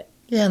of it.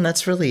 Yeah, and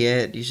that's really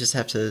it. You just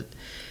have to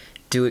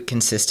do it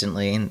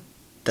consistently, and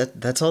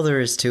that's all there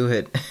is to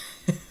it.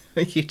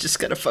 You just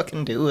gotta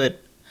fucking do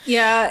it.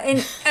 Yeah,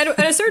 and at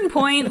a certain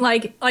point,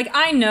 like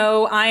I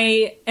know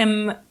I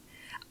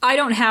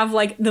don't have,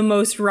 like, the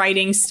most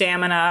writing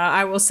stamina,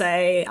 I will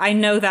say. I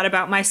know that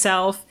about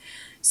myself.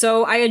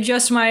 So I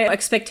adjust my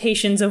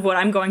expectations of what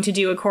I'm going to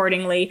do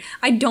accordingly.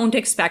 I don't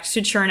expect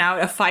to churn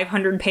out a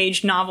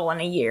 500-page novel in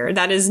a year.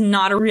 That is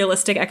not a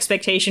realistic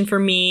expectation for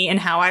me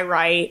and how I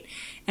write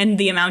and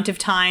the amount of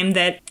time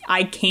that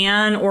I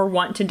can or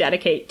want to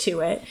dedicate to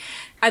it.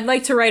 I'd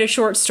like to write a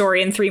short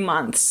story in 3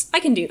 months. I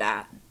can do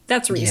that.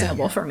 That's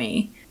reasonable for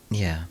me.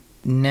 Yeah.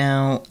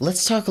 Now,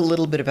 let's talk a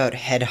little bit about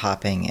head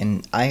hopping,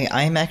 and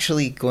I'm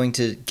actually going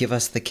to give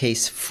us the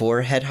case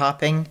for head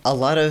hopping. A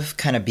lot of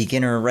kind of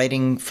beginner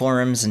writing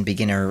forums and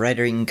beginner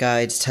writing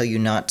guides tell you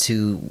not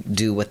to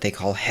do what they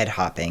call head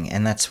hopping,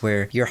 and that's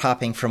where you're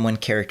hopping from one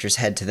character's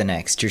head to the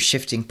next. You're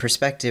shifting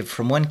perspective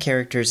from one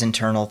character's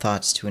internal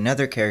thoughts to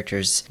another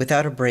character's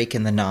without a break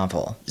in the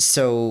novel.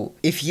 So,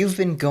 if you've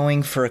been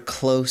going for a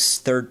close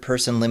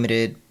third-person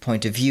limited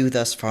point of view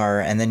thus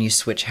far, and then you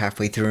switch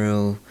halfway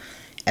through,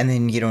 and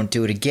then you don't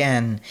do it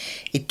again,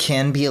 it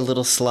can be a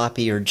little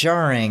sloppy or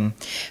jarring.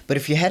 But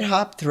if you head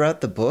hop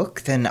throughout the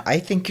book, then I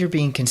think you're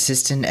being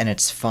consistent and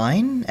it's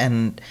fine.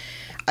 And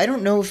I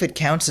don't know if it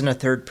counts in a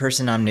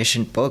third-person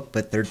omniscient book,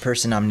 but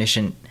third-person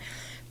omniscient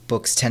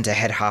books tend to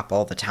head hop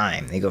all the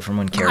time. They go from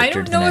one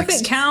character to the next. I don't know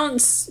if it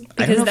counts,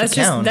 because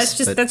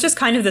that's just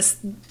kind of this,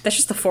 that's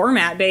just the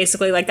format,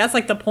 basically. Like, that's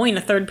like the point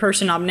of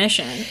third-person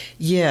omniscient.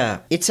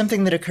 Yeah, it's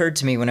something that occurred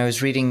to me when I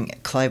was reading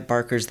Clive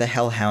Barker's The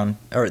Hellhound,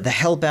 or The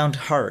Hellbound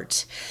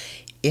Heart.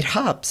 It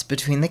hops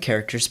between the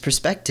characters'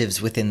 perspectives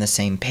within the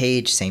same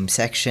page, same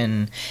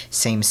section,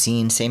 same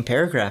scene, same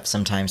paragraph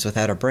sometimes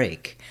without a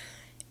break.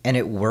 And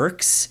it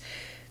works.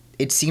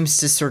 It seems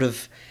to sort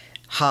of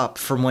hop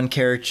from one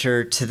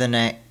character to the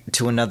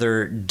to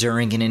another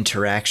during an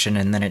interaction,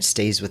 and then it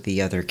stays with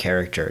the other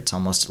character. It's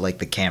almost like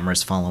the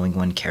camera's following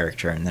one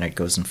character, and then it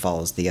goes and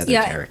follows the other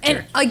character.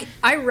 And like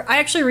I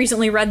actually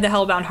recently read The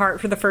Hellbound Heart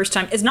for the first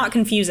time. It's not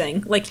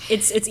confusing. Like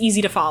it's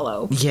easy to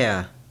follow.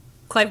 Yeah.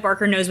 Clive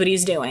Barker knows what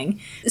he's doing.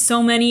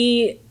 So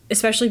many,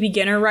 especially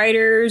beginner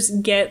writers,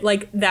 get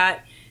like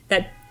that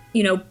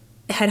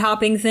head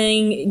hopping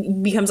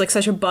thing becomes like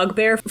such a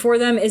bugbear for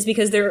them, is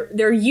because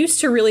they're used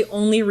to really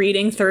only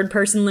reading third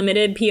person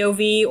limited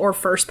POV or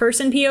first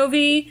person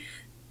POV.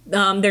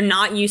 They're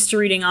not used to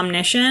reading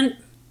omniscient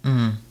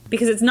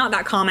because it's not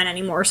that common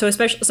anymore. So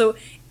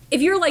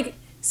if you're like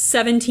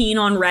 17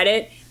 on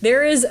Reddit,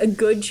 there is a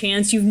good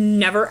chance you've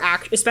never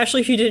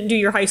especially if you didn't do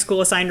your high school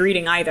assigned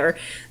reading either,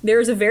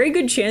 there's a very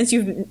good chance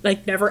you've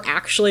like never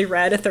actually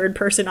read a third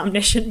person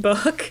omniscient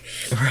book.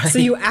 Right. So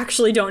you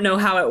actually don't know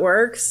how it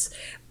works.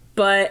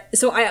 But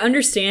so I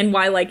understand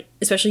why, like,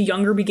 especially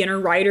younger beginner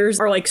writers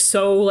are like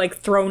so like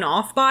thrown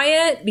off by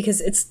it, because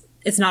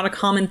it's not a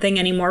common thing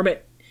anymore,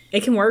 but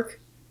it can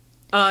work.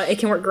 It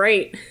can work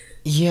great.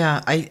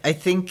 Yeah, I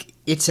think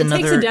it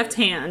takes a deft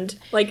hand,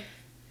 like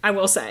I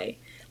will say.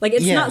 Like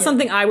it's not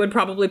something I would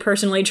probably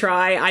personally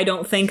try. I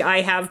don't think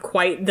I have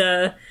quite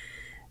the...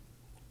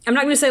 I'm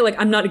not going to say, like,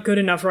 I'm not a good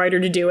enough writer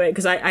to do it,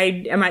 because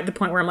I am at the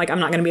point where I'm like, I'm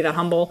not going to be that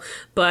humble.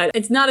 But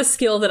it's not a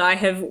skill that I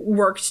have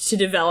worked to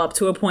develop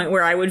to a point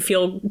where I would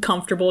feel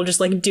comfortable just,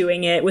 like,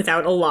 doing it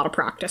without a lot of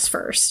practice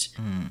first.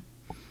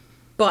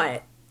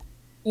 But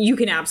you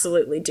can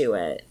absolutely do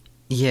it.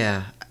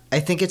 Yeah. I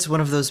think it's one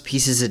of those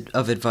pieces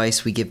of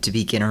advice we give to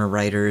beginner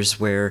writers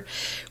where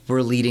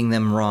we're leading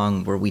them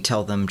wrong, where we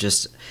tell them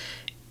just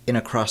in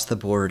across the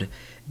board,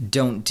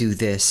 don't do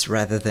this,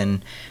 rather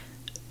than...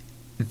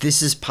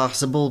 this is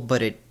possible,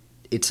 but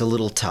it's a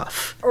little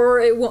tough. Or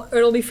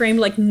it'll be framed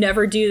like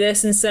never do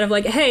this, instead of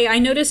like, hey, I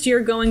noticed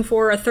you're going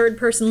for a third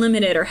person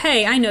limited, or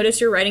hey, I noticed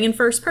you're writing in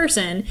first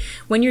person.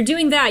 When you're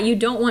doing that, you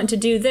don't want to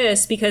do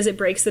this because it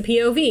breaks the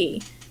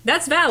POV.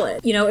 That's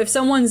valid. You know, if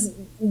someone's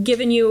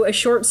given you a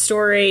short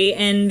story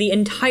and the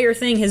entire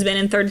thing has been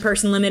in third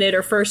person limited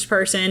or first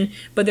person,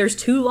 but there's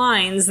 2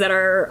 lines that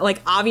are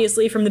like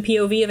obviously from the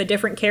POV of a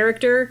different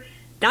character,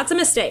 that's a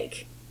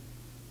mistake.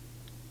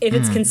 If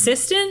it's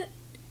consistent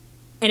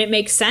and it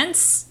makes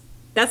sense,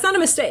 that's not a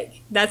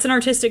mistake. That's an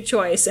artistic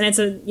choice. And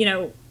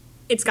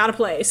it's got a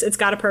place. It's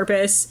got a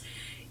purpose.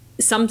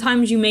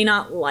 Sometimes you may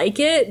not like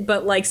it,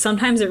 but like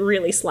sometimes it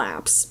really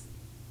slaps.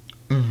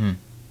 Mm-hmm.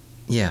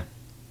 Yeah.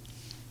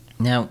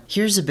 Now,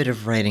 here's a bit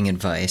of writing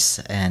advice,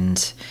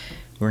 and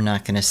we're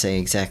not going to say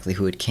exactly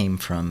who it came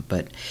from,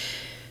 but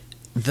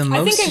I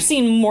think I've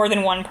seen more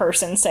than one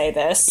person say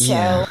this, so...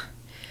 Yeah.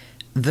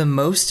 The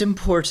most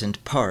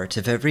important part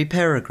of every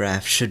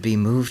paragraph should be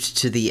moved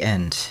to the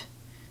end.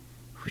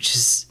 Which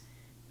is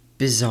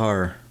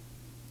bizarre.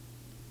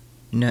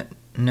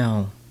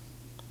 No.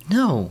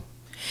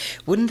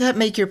 Wouldn't that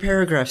make your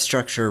paragraph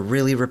structure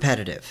really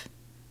repetitive?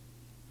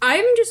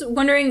 I'm just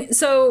wondering,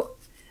 so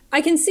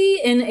I can see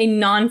in a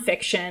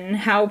nonfiction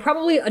how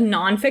probably a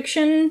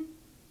nonfiction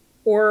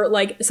or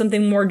like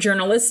something more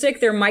journalistic,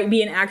 there might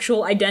be an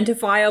actual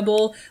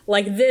identifiable,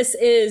 like this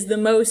is the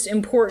most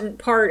important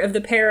part of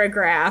the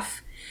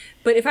paragraph.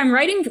 But if I'm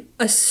writing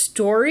a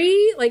story,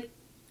 like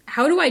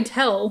how do I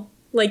tell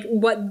like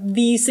what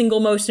the single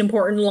most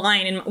important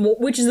line and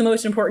which is the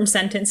most important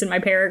sentence in my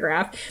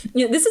paragraph?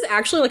 You know, this is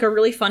actually like a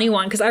really funny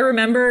one, because I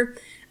remember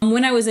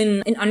when I was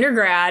in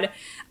undergrad,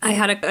 I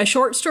had a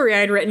short story I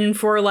had written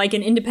for like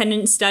an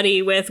independent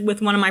study with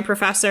one of my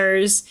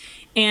professors,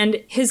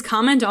 and his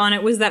comment on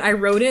it was that I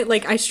wrote it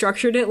like I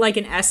structured it like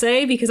an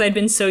essay, because I'd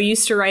been so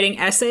used to writing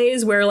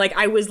essays where like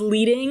I was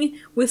leading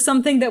with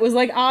something that was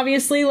like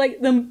obviously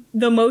like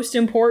the most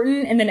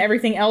important, and then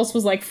everything else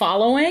was like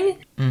following.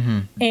 Mm-hmm.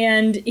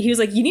 And he was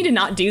like, you need to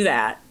not do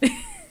that.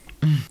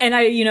 And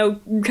I,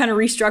 kind of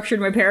restructured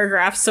my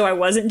paragraph so I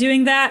wasn't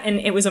doing that, and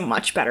it was a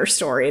much better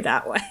story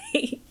that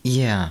way.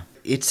 Yeah.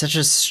 It's such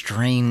a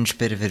strange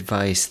bit of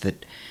advice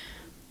that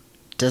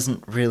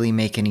doesn't really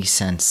make any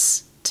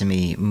sense to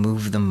me.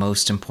 Move the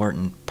most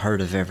important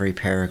part of every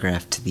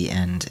paragraph to the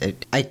end.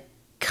 I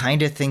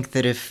kind of think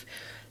that if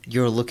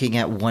you're looking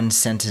at one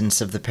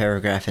sentence of the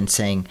paragraph and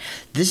saying,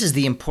 this is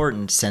the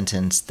important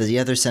sentence, the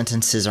other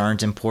sentences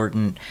aren't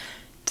important,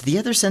 do the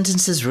other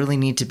sentences really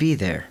need to be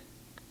there?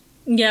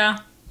 Yeah.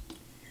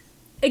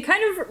 It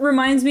kind of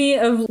reminds me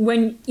of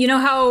when,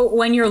 how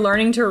when you're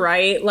learning to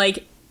write,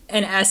 like,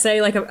 an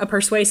essay, like a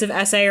persuasive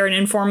essay or an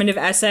informative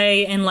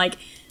essay in like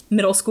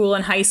middle school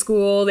and high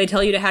school, they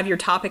tell you to have your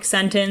topic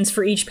sentence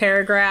for each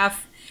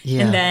paragraph.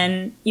 Yeah. And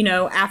then,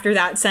 after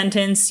that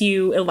sentence,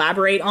 you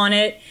elaborate on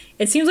it.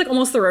 It seems like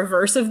almost the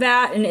reverse of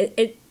that. And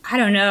it I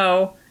don't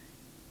know.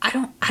 I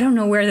don't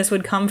know where this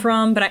would come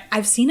from, but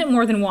I've seen it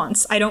more than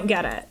once. I don't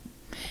get it.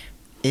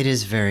 It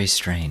is very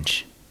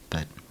strange,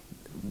 but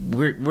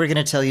we're going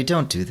to tell you,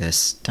 don't do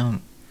this.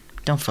 Don't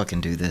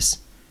fucking do this.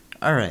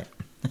 All right.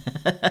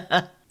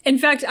 In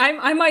fact,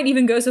 I might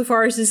even go so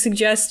far as to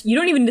suggest you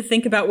don't even need to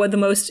think about what the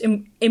most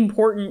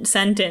important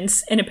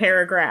sentence in a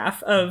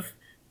paragraph of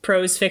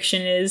prose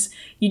fiction is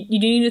you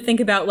do need to think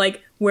about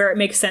like where it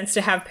makes sense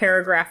to have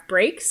paragraph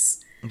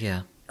breaks.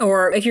 Yeah.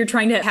 Or if you're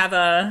trying to have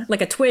a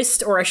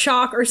twist or a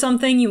shock or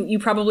something, you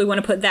probably want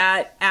to put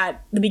that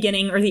at the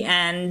beginning or the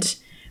end.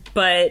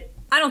 But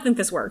I don't think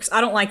this works.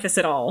 I don't like this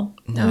at all.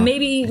 No,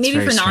 maybe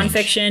for strange.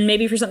 nonfiction,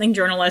 maybe for something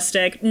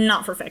journalistic,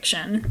 not for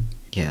fiction.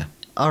 Yeah.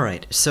 All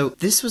right. So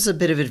this was a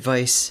bit of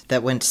advice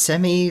that went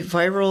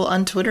semi-viral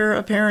on Twitter,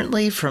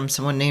 apparently, from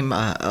someone named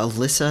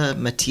Alyssa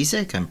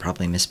Matisek. I'm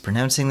probably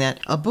mispronouncing that.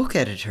 A book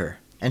editor.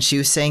 And she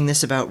was saying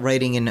this about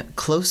writing in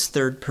close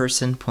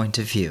third-person point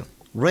of view.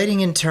 Writing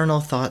internal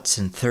thoughts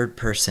in third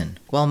person.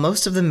 While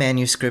most of the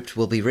manuscript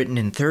will be written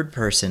in third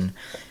person,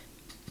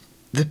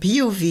 the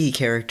POV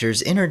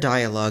character's inner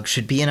dialogue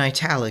should be in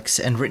italics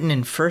and written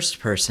in first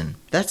person.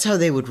 That's how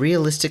they would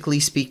realistically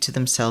speak to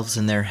themselves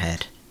in their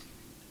head.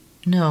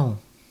 No,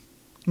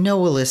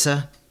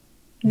 Alyssa.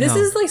 This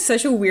No. is like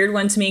such a weird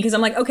one to me because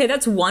I'm like, okay,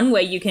 that's one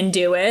way you can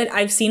do it.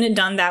 I've seen it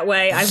done that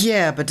way.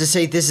 Yeah, but to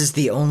say this is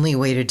the only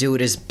way to do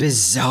it is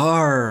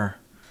bizarre.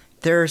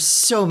 There are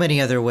so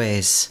many other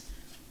ways.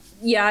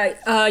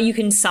 Yeah, you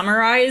can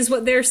summarize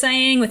what they're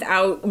saying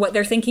without what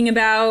they're thinking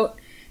about.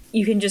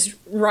 You can just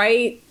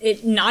write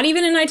it not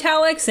even in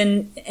italics,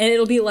 and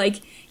it'll be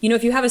like,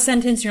 if you have a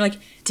sentence and you're like,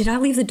 did I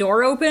leave the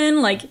door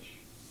open? Like,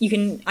 you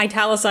can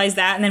italicize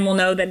that and then we'll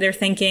know that they're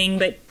thinking,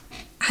 but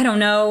I don't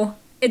know.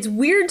 It's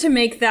weird to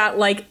make that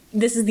like,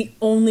 this is the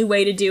only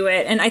way to do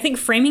it. And I think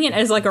framing it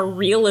as like a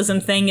realism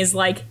thing is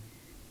like,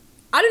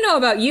 I don't know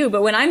about you,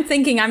 but when I'm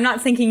thinking, I'm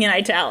not thinking in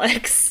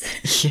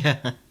italics.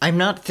 Yeah. I'm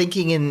not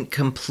thinking in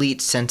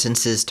complete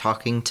sentences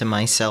talking to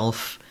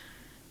myself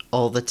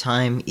all the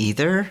time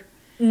either.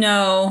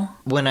 No.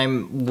 When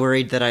I'm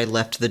worried that I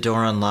left the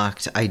door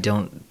unlocked, I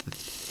don't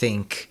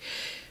think,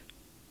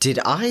 did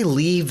I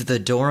leave the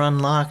door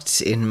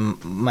unlocked in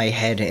my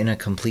head in a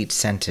complete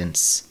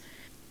sentence?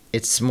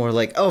 It's more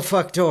like, oh,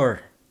 fuck,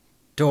 door.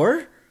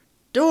 Door?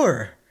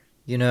 Door.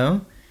 You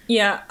know?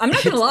 Yeah, I'm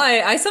not gonna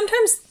lie. I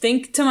sometimes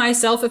think to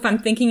myself, if I'm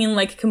thinking in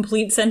like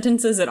complete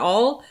sentences at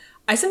all,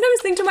 I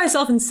sometimes think to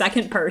myself in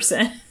second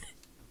person.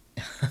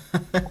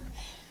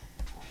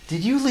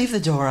 Did you leave the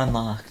door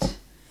unlocked?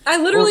 I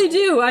literally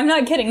do. I'm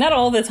not kidding. Not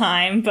all the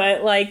time,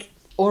 but like...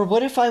 Or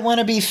what if I want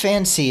to be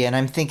fancy and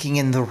I'm thinking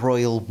in the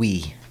royal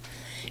we?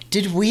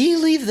 Did we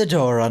leave the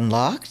door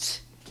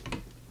unlocked?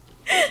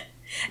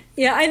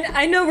 Yeah,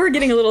 I know we're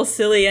getting a little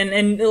silly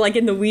and like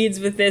in the weeds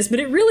with this, but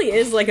it really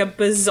is like a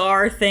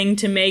bizarre thing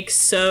to make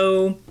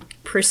so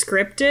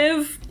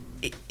prescriptive.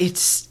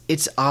 It's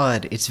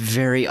odd. It's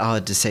very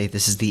odd to say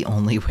this is the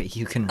only way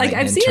you can write Like,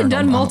 I've an seen it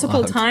internal done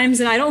multiple monologue. times,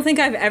 and I don't think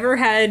I've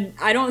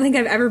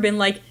ever been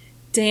like,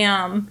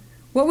 damn,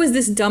 what was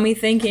this dummy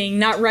thinking,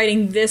 not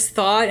writing this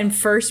thought in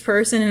first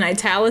person and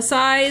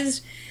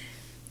italicized?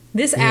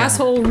 This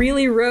asshole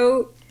really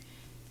wrote,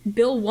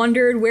 Bill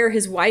wondered where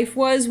his wife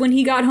was when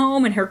he got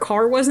home and her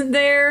car wasn't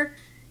there.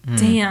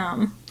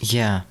 Damn.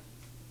 Yeah.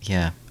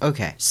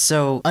 Okay.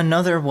 So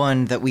another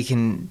one that we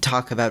can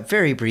talk about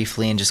very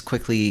briefly and just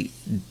quickly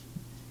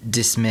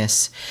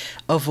dismiss.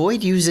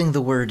 Avoid using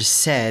the word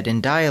said in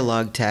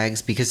dialogue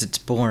tags because it's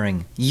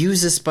boring.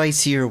 Use a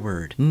spicier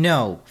word.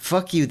 No,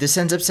 fuck you. This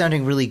ends up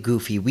sounding really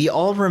goofy. We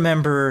all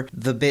remember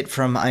the bit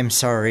from I'm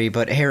sorry,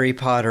 but Harry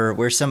Potter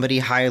where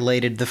somebody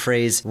highlighted the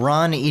phrase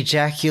Ron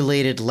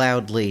ejaculated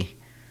loudly.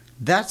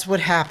 That's what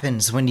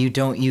happens when you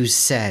don't use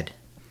said.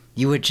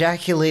 You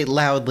ejaculate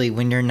loudly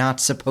when you're not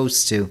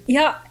supposed to.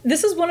 Yeah,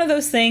 this is one of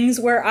those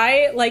things where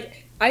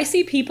I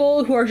see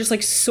people who are just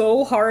like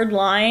so hard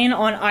line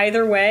on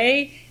either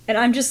way, and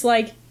I'm just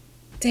like,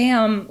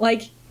 damn,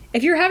 like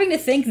if you're having to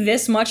think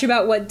this much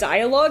about what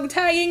dialogue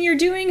tagging you're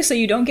doing so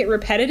you don't get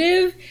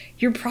repetitive,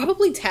 you're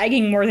probably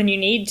tagging more than you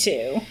need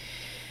to.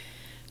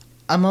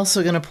 I'm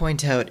also going to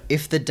point out,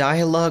 if the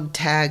dialogue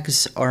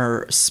tags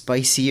are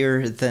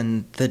spicier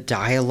than the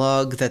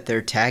dialogue that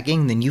they're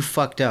tagging, then you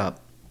fucked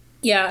up.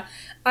 Yeah,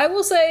 I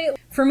will say,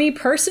 for me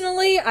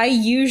personally, I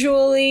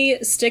usually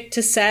stick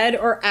to said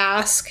or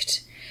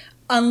asked,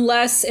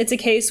 unless it's a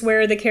case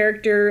where the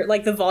character,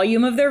 like the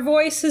volume of their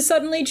voice has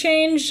suddenly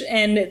changed,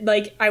 and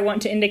like I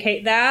want to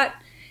indicate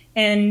that,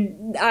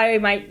 and I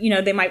might,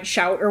 they might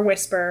shout or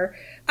whisper.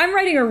 I'm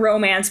writing a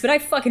romance, but I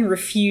fucking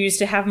refuse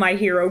to have my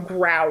hero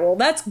growl.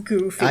 That's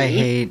goofy. I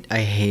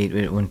hate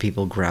it when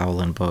people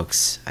growl in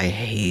books. I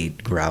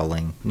hate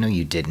growling. No,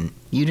 you didn't.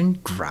 You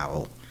didn't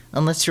growl.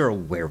 Unless you're a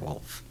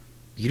werewolf.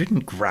 You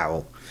didn't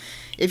growl.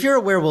 If you're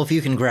a werewolf,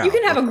 you can growl. You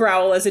can have a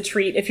growl as a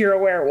treat if you're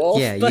a werewolf.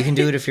 Yeah, you can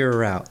do it if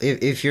you're a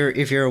if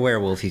you're a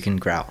werewolf, you can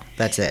growl.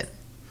 That's it.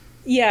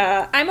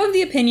 Yeah, I'm of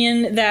the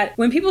opinion that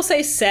when people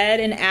say said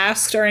and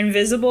asked are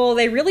invisible,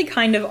 they really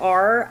kind of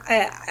are.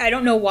 I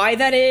don't know why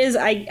that is.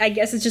 I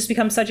guess it's just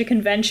become such a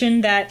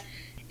convention that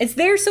it's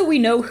there so we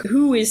know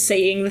who is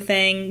saying the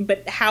thing,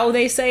 but how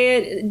they say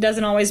it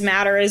doesn't always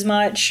matter as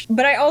much.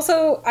 But I'm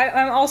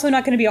also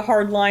not going to be a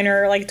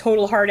hardliner, like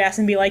total hard ass,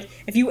 and be like,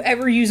 if you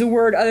ever use a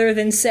word other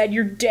than said,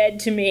 you're dead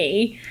to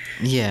me.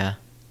 Yeah.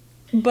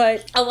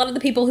 But a lot of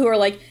the people who are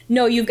like,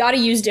 no, you've got to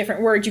use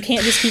different words. You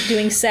can't just keep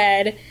doing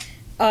said.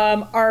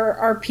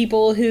 are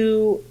people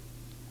who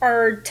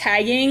are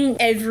tagging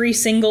every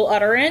single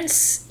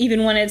utterance,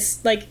 even when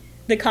it's like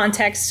the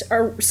context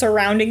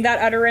surrounding that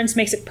utterance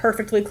makes it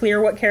perfectly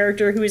clear what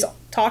character who is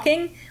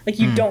talking. Like,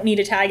 you don't need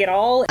a tag at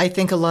all. I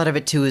think a lot of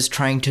it, too, is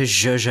trying to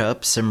zhuzh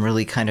up some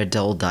really kind of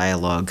dull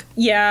dialogue.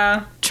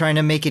 Yeah. Trying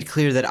to make it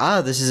clear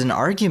that, this is an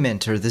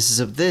argument, or this is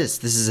of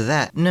this is of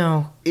that.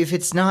 No, if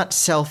it's not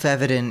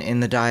self-evident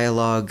in the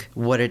dialogue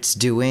what it's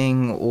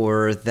doing,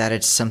 or that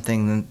it's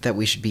something that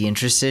we should be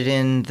interested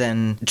in,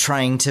 then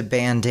trying to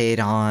band-aid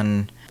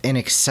on an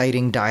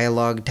exciting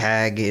dialogue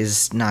tag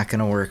is not going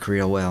to work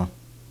real well.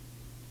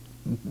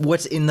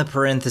 What's in the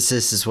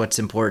parenthesis is what's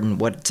important.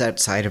 What's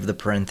outside of the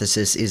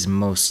parenthesis is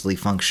mostly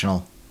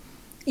functional.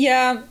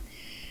 Yeah.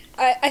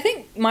 I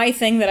think my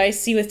thing that I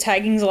see with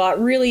taggings a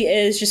lot really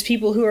is just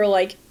people who are,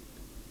 like,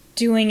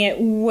 doing it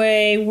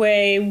way,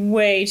 way,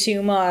 way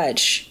too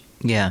much.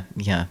 Yeah.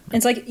 And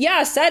it's like,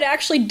 yeah, said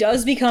actually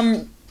does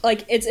become,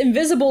 like, it's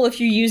invisible if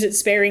you use it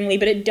sparingly,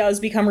 but it does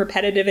become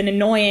repetitive and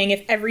annoying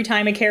if every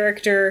time a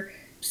character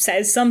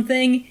says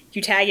something,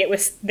 you tag it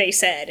with "they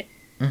said."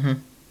 Mm-hmm.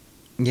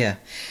 Yeah.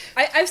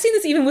 I've seen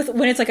this even with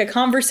when it's like a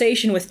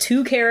conversation with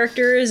two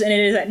characters and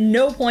it is at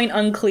no point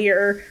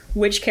unclear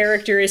which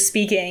character is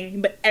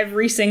speaking, but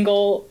every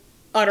single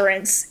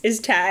utterance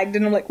is tagged,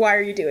 and I'm like, why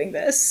are you doing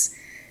this?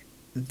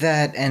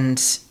 That,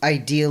 and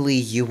ideally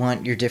you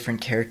want your different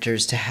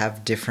characters to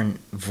have different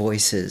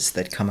voices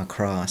that come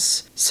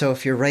across. So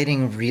if you're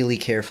writing really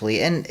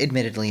carefully, and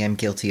admittedly I'm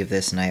guilty of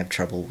this and I have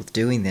trouble with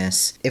doing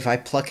this, if I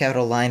pluck out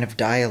a line of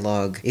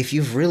dialogue, if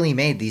you've really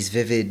made these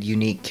vivid,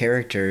 unique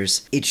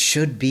characters, it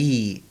should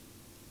be,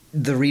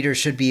 the reader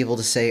should be able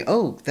to say,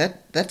 oh,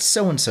 that's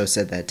so-and-so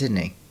said that, didn't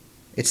he?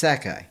 It's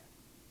that guy.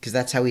 Because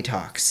that's how he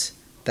talks.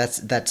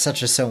 That's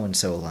such a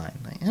so-and-so line.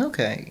 Like,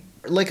 okay.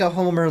 Like a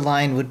Homer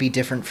line would be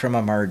different from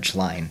a Marge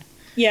line.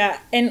 Yeah,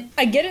 and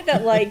I get it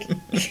that, like,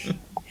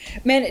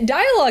 man,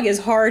 dialogue is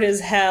hard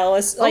as hell.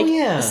 It's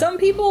like, some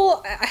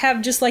people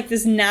have just, like,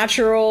 this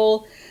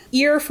natural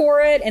ear for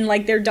it, and,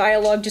 like, their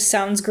dialogue just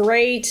sounds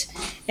great.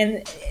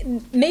 And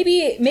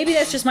maybe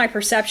that's just my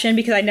perception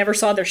because I never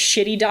saw their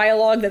shitty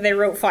dialogue that they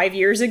wrote 5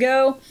 years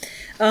ago.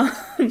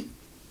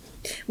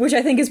 Which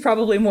I think is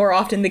probably more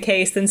often the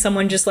case than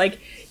someone just, like,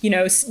 you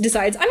know,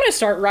 decides, I'm going to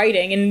start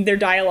writing, and their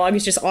dialogue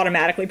is just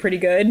automatically pretty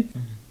good.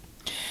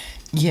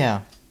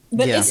 Yeah.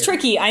 But it's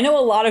tricky. I know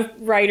a lot of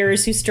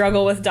writers who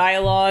struggle with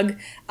dialogue.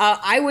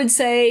 I would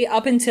say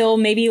up until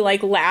maybe,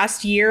 like,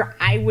 last year,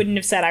 I wouldn't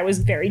have said I was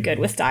very good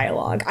with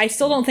dialogue. I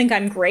still don't think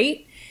I'm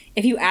great.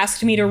 If you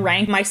asked me to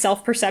rank my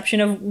self-perception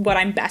of what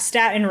I'm best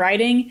at in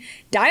writing,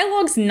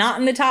 dialogue's not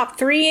in the top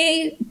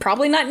 3,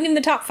 probably not in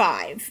the top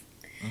 5.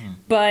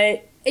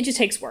 But it just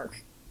takes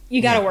work.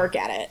 You gotta work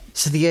at it.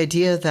 So the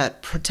idea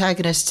that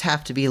protagonists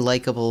have to be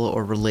likable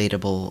or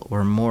relatable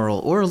or moral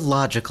or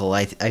logical,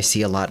 I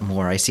see a lot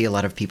more. I see a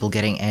lot of people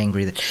getting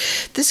angry that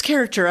this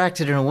character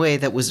acted in a way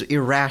that was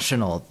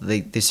irrational.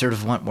 They sort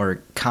of want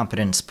more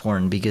competence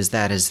porn because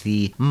that is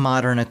the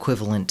modern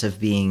equivalent of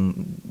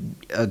being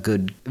a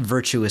good,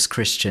 virtuous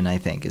Christian, I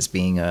think, is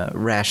being a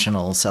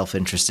rational,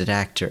 self-interested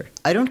actor.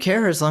 I don't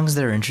care as long as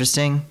they're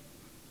interesting.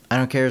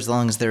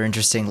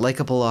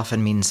 Likeable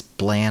often means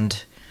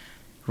bland.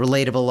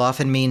 Relatable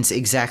often means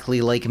exactly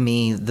like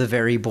me, the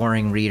very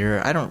boring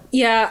reader.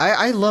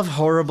 I love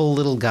horrible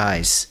little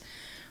guys.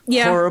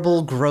 Yeah.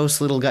 Horrible,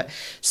 gross little guys.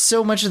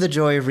 So much of the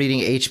joy of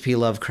reading H.P.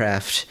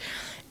 Lovecraft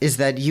is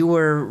that you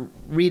are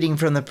reading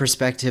from the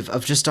perspective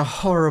of just a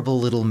horrible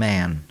little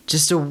man.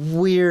 Just a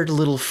weird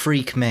little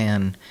freak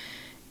man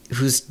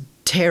who's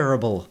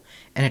terrible,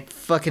 and it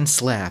fucking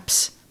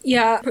slaps.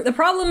 Yeah, the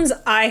problems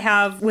I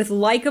have with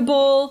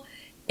likable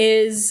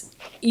is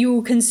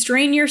you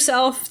constrain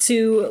yourself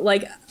to,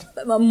 like,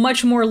 a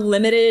much more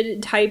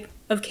limited type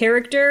of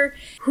character.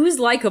 Who's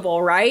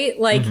likable, right?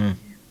 Like,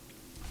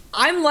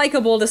 I'm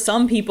likable to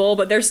some people,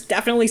 but there's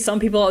definitely some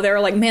people out there who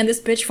are like, man,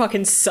 this bitch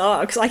fucking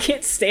sucks. I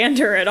can't stand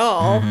her at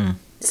all.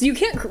 So you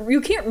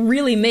can't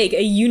really make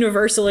a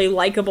universally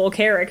likable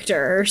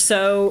character.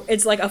 So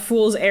it's like a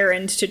fool's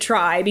errand to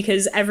try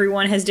because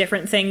everyone has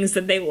different things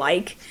that they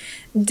like.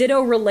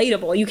 Ditto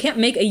relatable. You can't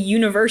make a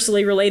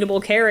universally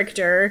relatable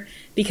character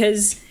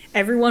because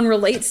everyone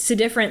relates to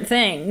different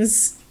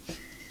things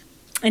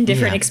and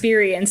different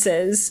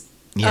experiences.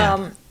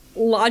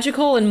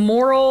 Logical and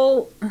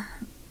moral,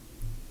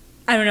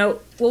 I don't know.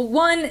 Well,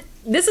 one,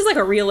 this is like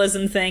a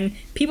realism thing.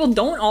 People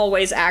don't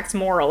always act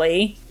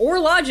morally or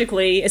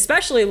logically,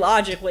 especially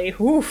logically.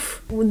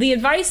 Oof. The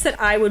advice that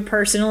I would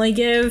personally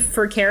give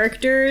for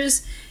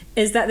characters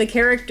is that the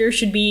character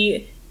should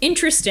be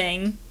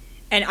interesting,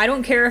 and I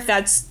don't care if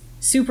that's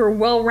super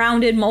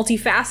well-rounded,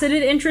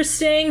 multifaceted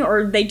interesting,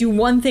 or they do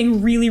one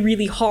thing really,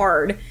 really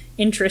hard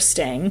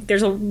interesting.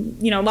 There's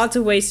lots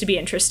of ways to be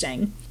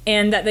interesting.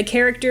 And that the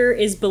character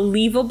is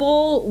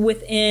believable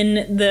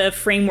within the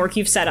framework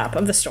you've set up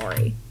of the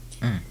story.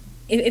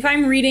 If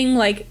I'm reading,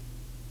 like,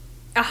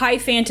 a high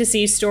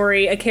fantasy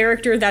story, a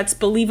character that's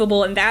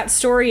believable in that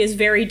story is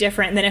very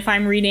different than if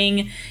I'm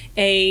reading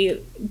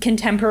a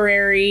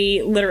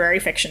contemporary literary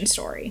fiction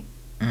story.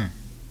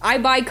 I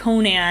buy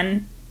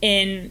Conan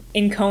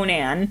in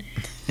Conan.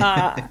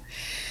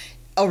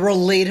 A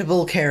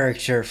relatable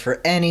character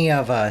for any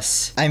of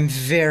us.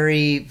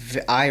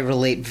 I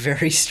relate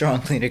very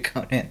strongly to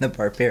Conan the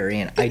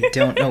Barbarian. I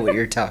don't know what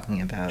you're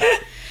talking about.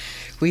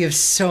 We have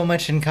so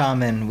much in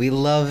common. We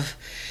love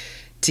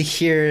to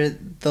hear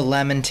the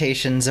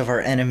lamentations of our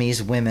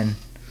enemies' women.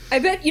 I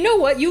bet, you know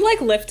what? You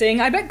like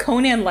lifting. I bet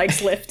Conan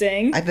likes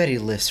lifting. I bet he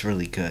lifts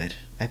really good.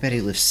 I bet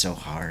he lifts so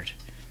hard.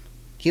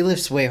 He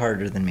lifts way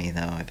harder than me,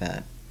 though, I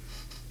bet.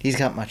 He's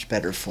got much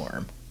better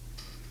form.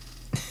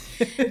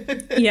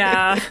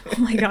 Yeah.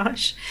 Oh my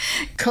gosh.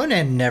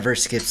 Conan never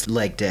skips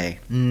leg day.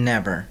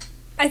 Never.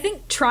 I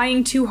think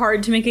trying too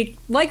hard to make it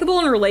likable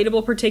and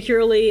relatable,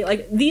 particularly,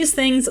 like, these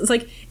things, it's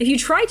like, if you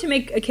try to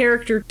make a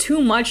character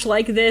too much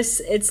like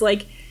this, it's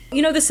like,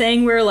 you know the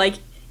saying where, like,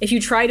 if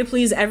you try to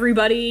please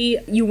everybody,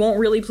 you won't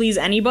really please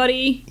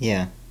anybody?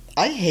 Yeah.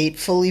 I hate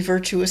fully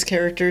virtuous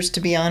characters,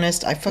 to be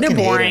honest. I fucking They're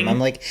hate boring. them. I'm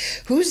like,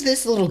 who's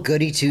this little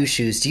goody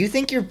two-shoes? Do you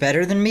think you're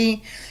better than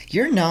me?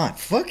 You're not.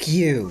 Fuck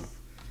you.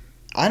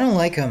 I don't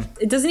like them.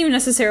 It doesn't even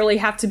necessarily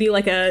have to be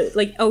like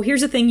oh,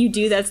 here's a thing you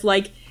do that's,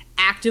 like,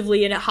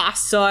 actively and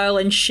hostile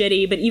and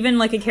shitty, but even,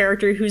 like, a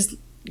character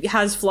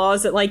has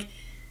flaws that, like,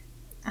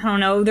 I don't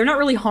know, they're not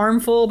really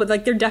harmful, but,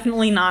 like, they're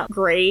definitely not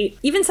great.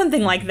 Even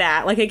something like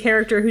that, like a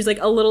character who's, like,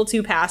 a little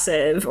too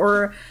passive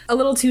or a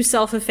little too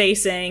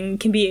self-effacing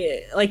can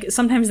be, like,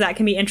 sometimes that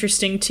can be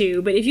interesting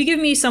too. But if you give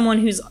me someone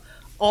who's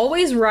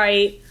always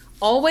right,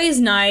 always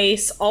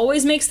nice,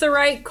 always makes the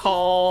right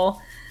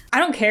call, I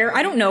don't care.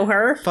 I don't know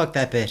her. Fuck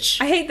that bitch.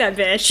 I hate that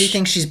bitch. She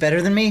thinks she's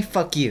better than me?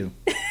 Fuck you.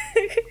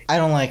 I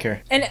don't like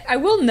her. And I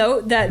will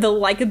note that the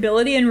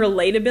likability and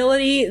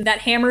relatability, that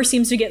hammer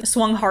seems to get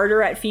swung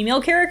harder at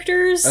female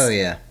characters. Oh,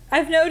 yeah.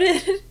 I've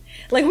noted.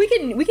 Like, we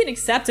can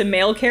accept a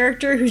male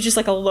character who's just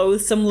like a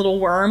loathsome little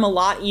worm a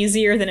lot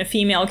easier than a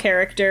female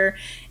character.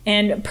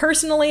 And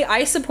personally,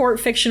 I support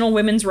fictional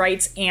women's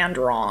rights and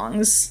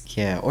wrongs.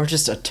 Yeah, or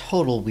just a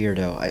total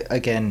weirdo.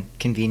 Again,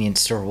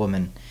 convenience store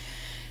woman.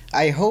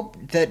 I hope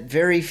that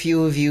very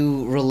few of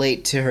you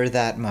relate to her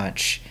that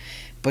much.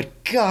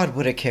 But God,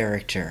 what a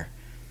character.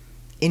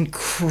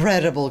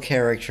 Incredible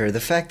character. The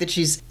fact that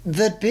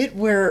the bit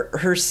where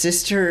her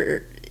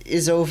sister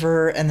is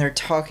over and they're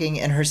talking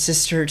and her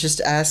sister just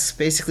asks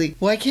basically,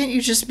 why can't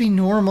you just be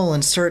normal,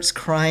 and starts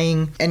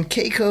crying, and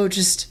Keiko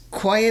just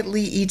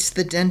quietly eats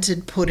the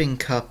dented pudding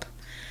cup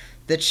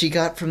that she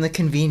got from the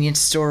convenience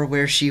store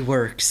where she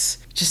works.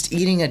 Just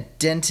eating a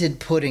dented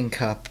pudding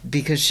cup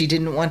because she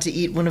didn't want to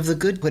eat one of the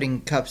good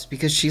pudding cups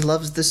because she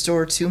loves the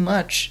store too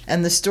much.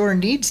 And the store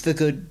needs the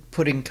good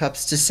pudding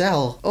cups to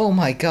sell. Oh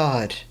my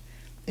god.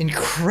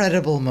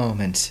 Incredible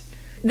moment.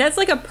 That's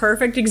like a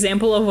perfect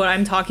example of what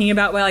I'm talking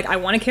about, where, like, I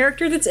want a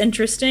character that's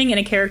interesting and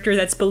a character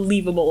that's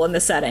believable in the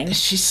setting.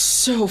 She's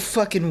so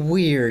fucking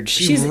weird.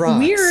 She's rocks.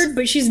 weird,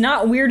 but she's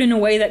not weird in a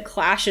way that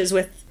clashes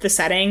with the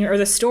setting or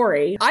the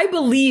story. I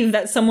believe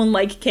that someone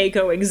like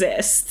Keiko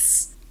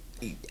exists.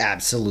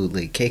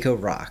 Absolutely. Keiko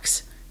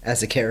rocks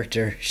as a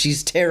character.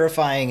 She's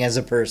terrifying as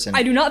a person.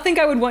 I do not think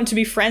I would want to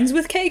be friends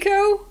with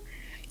Keiko.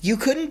 You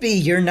couldn't be.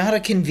 You're not a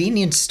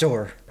convenience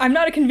store. I'm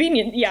not a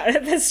convenient... Yeah,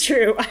 that's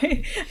true.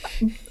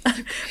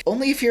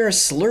 Only if you're a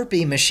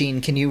Slurpee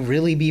machine can you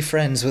really be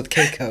friends with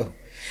Keiko.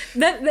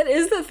 That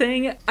is the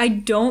thing. I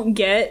don't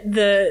get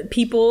the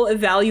people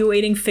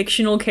evaluating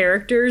fictional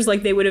characters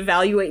like they would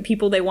evaluate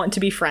people they want to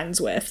be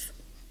friends with.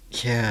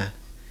 Yeah.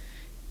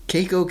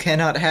 Keiko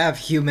cannot have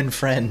human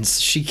friends.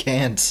 She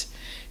can't.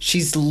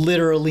 She's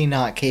literally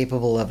not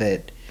capable of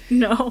it.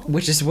 No.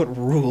 Which is what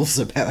rules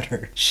about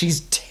her.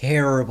 She's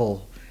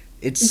terrible.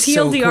 It's TLDR,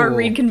 so cool.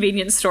 read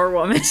Convenience Store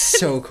Woman. It's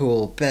so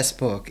cool. Best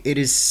book. It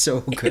is so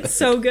good. It's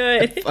so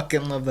good. I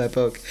fucking love that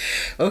book.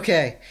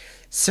 Okay,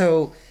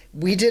 so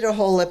we did a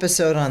whole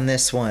episode on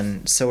this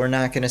one, so we're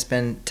not going to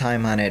spend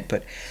time on it,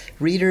 but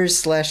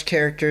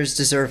readers/characters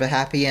deserve a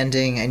happy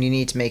ending, and you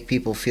need to make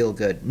people feel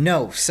good.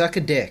 No, suck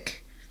a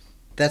dick.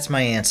 That's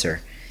my answer.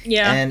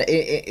 Yeah.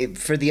 And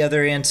for the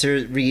other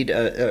answer,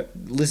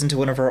 listen to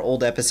one of our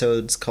old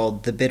episodes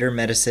called "The Bitter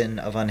Medicine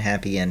of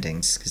Unhappy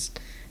Endings." 'Cause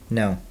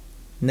no,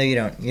 you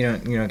don't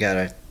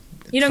gotta.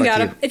 You don't Fuck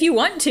gotta. you. If you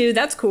want to,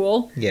 that's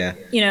cool. Yeah.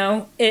 You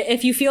know,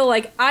 if you feel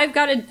like I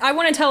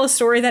want to tell a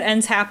story that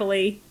ends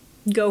happily,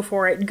 go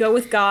for it. Go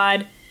with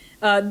God.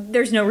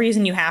 There's no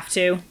reason you have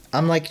to.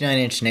 I'm like Nine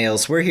Inch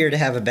Nails. We're here to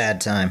have a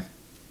bad time.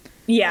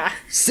 Yeah.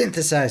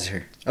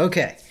 Synthesizer.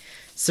 Okay.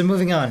 So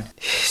moving on.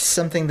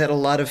 Something that a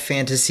lot of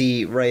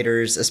fantasy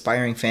writers,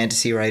 aspiring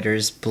fantasy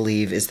writers,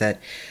 believe is that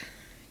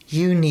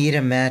you need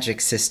a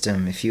magic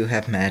system if you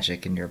have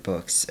magic in your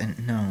books.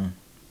 And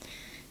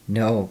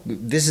no.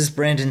 This is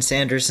Brandon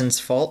Sanderson's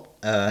fault.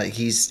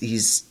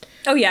 He's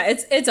Oh yeah,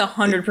 it's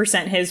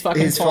 100% his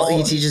fucking fault.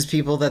 He teaches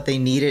people that they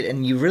need it,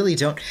 and you really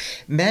don't.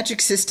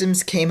 Magic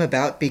systems came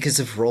about because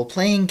of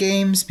role-playing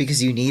games,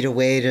 because you need a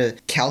way to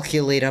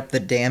calculate up the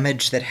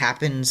damage that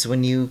happens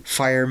when you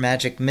fire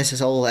magic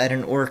missile at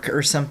an orc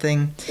or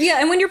something.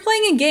 Yeah, and when you're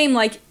playing a game,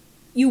 like,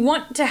 you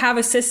want to have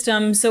a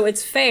system so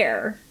it's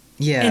fair.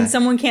 Yeah. And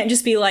someone can't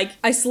just be like,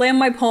 I slam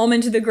my palm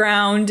into the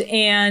ground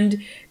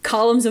and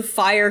columns of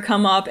fire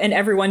come up and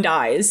everyone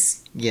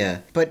dies. Yeah.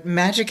 But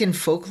magic in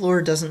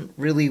folklore doesn't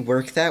really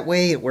work that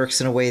way. It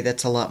works in a way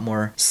that's a lot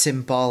more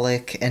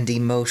symbolic and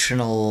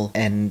emotional,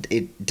 and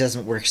it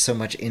doesn't work so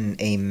much in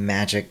a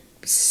magic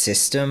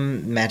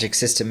system. Magic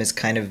system is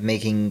kind of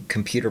making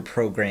computer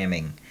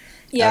programming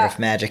out of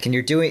magic, and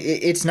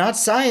it's not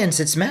science,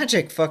 it's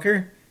magic,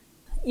 fucker.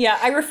 Yeah,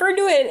 I refer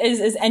to it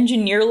as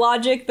engineer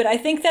logic, but I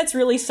think that's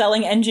really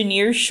selling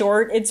engineers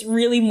short. It's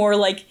really more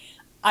like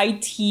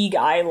IT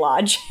guy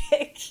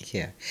logic.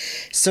 Yeah.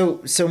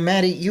 So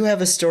Maddie, you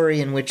have a story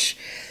in which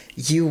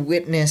you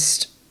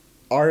witnessed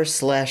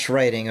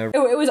r/writing, or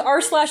It was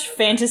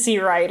r/fantasy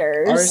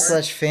writers.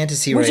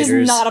 r/fantasy which writers,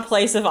 is not a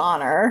place of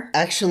honor.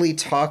 actually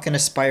talk an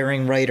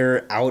aspiring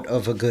writer out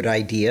of a good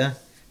idea.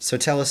 So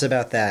tell us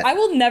about that. I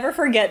will never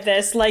forget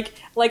this. Like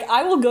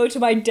I will go to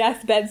my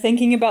deathbed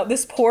thinking about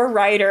this poor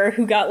writer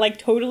who got like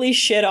totally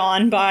shit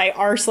on by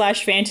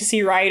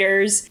r/fantasy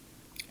writers.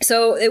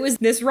 So it was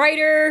this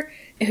writer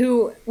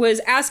who was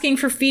asking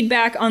for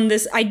feedback on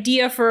this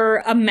idea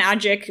for a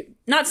magic,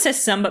 not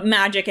system, but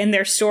magic in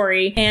their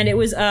story. And it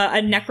was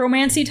a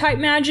necromancy type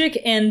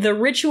magic, and the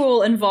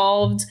ritual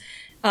involved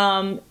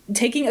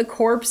taking a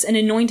corpse and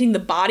anointing the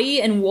body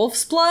in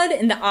wolf's blood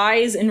and the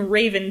eyes in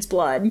raven's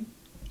blood.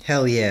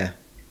 Hell yeah.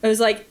 I was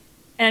like,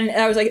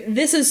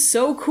 this is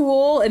so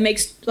cool. It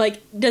makes,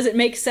 like, does it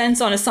make sense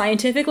on a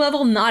scientific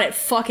level? Not at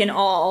fucking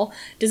all.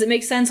 Does it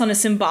make sense on a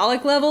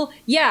symbolic level?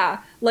 Yeah.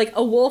 Like,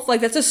 a wolf, like,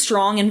 that's a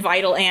strong and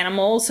vital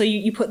animal, so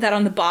you put that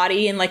on the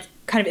body and, like,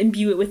 kind of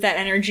imbue it with that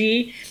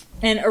energy.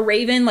 And a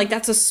raven, like,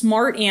 that's a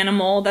smart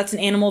animal. That's an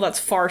animal that's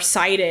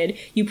far-sighted.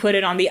 You put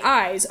it on the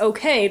eyes.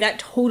 Okay, that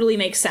totally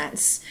makes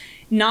sense.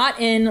 Not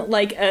in,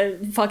 like, a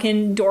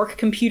fucking dork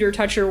computer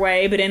toucher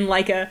way, but in,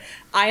 like,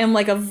 I am,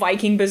 like, a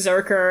Viking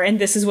berserker, and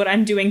this is what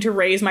I'm doing to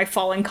raise my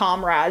fallen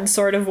comrades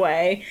sort of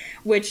way.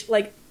 Which,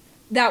 like,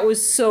 that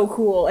was so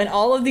cool. And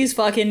all of these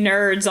fucking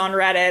nerds on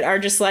Reddit are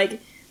just like,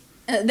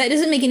 that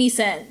doesn't make any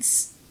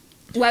sense.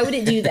 Why would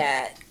it do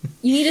that?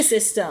 You need a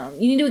system.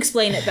 You need to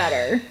explain it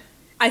better.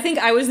 I think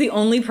I was the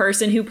only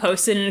person who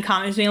posted in a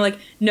comment being like,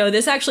 no,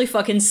 this actually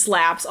fucking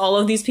slaps. All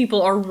of these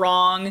people are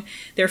wrong.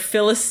 They're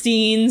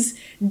Philistines.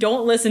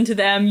 Don't listen to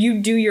them. You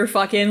do your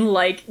fucking,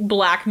 like,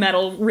 black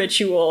metal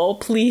ritual,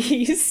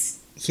 please.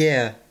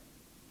 Yeah.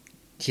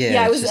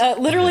 Yeah, it was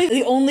literally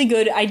the only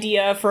good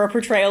idea for a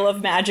portrayal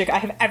of magic I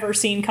have ever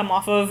seen come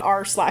off of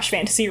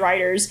r/fantasy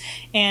writers,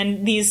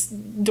 and these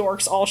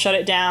dorks all shut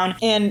it down.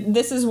 And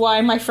this is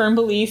why my firm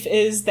belief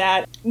is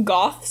that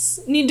goths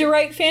need to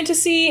write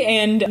fantasy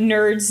and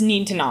nerds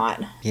need to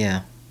not.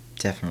 Yeah,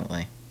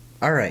 definitely.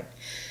 All right.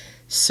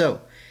 So,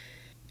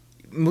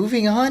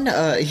 moving on,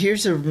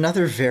 here's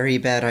another very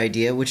bad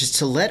idea, which is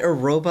to let a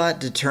robot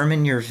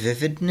determine your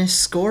vividness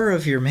score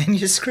of your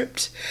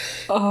manuscript.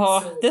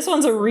 Oh, this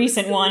one's a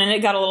recent one, and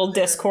it got a little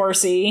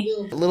discoursey.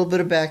 A little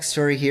bit of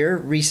backstory here.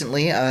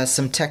 Recently,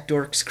 some tech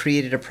dorks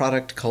created a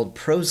product called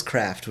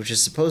Prosecraft, which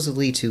is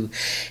supposedly to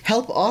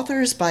help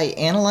authors by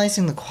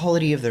analyzing the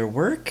quality of their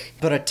work.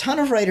 But a ton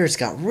of writers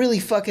got really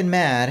fucking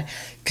mad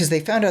because they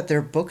found out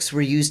their books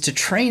were used to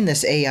train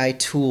this AI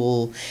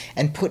tool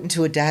and put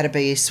into a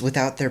database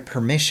without their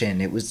permission.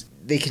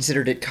 They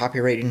considered it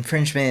copyright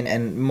infringement,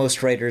 and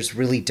most writers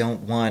really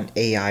don't want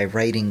AI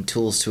writing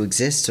tools to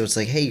exist, so it's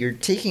like, hey, you're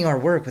taking our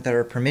work without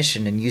our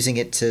permission and using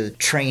it to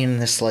train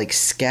this, like,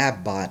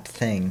 scab bot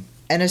thing.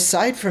 And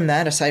aside from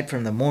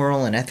the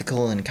moral and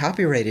ethical and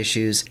copyright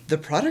issues, the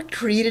product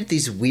created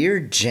these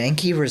weird,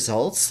 janky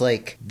results,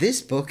 like,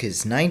 this book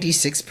is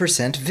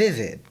 96%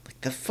 vivid.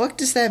 The fuck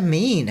does that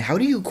mean? How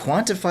do you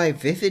quantify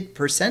vivid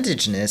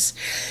percentageness?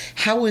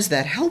 How is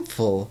that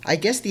helpful? I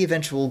guess the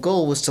eventual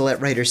goal was to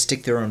let writers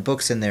stick their own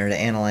books in there to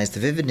analyze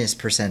the vividness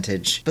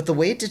percentage, but the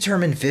way it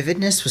determined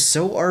vividness was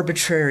so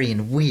arbitrary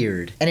and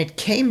weird, and it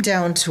came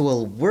down to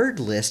a word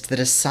list that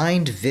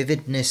assigned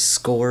vividness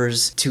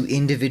scores to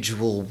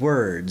individual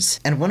words,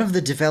 and one of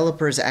the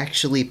developers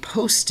actually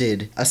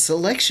posted a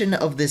selection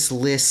of this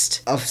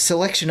list, a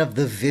selection of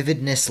the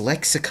vividness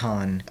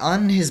lexicon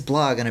on his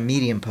blog on a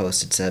Medium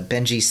post. It's a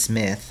Benji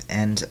Smith,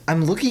 and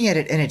I'm looking at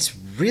it, and it's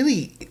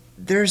really,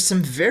 there's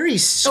some very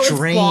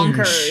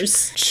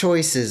strange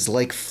choices,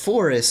 like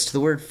forest. The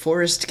word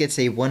forest gets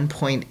a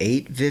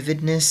 1.8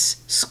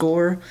 vividness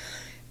score,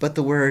 but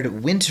the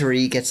word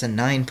wintry gets a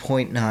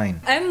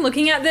 9.9. I'm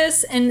looking at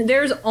this, and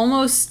there's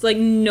almost, like,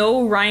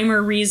 no rhyme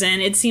or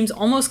reason. It seems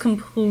almost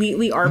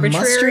completely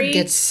arbitrary. Mustard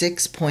gets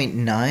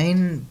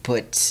 6.9,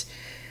 but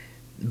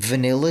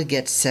vanilla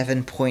gets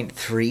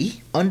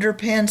 7.3.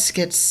 Underpants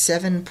gets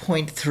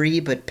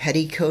 7.3, but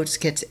petticoats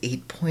gets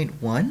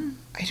 8.1.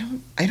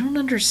 I don't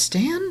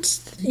understand.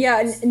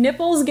 Yeah,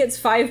 nipples gets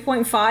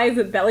 5.5,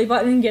 but belly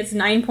button gets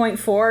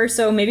 9.4.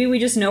 So maybe we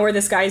just know where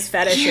this guy's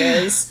fetish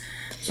is.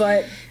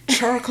 But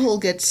charcoal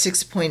gets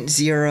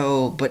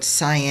 6.0, but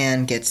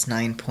cyan gets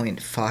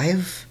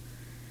 9.5,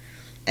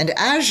 and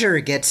azure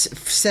gets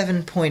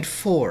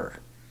 7.4.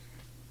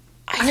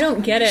 I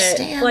don't get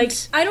understand. it. Like,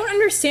 I don't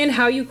understand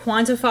how you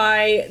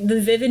quantify the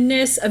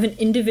vividness of an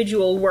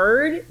individual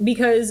word,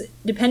 because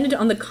dependent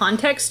on the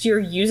context you're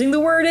using the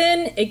word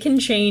in, it can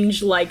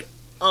change, like,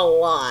 a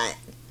lot.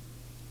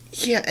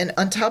 Yeah, and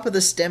on top of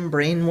the STEM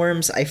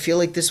brainworms, I feel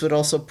like this would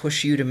also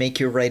push you to make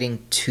your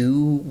writing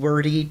too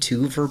wordy,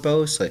 too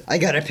verbose. Like, I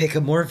gotta pick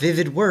a more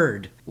vivid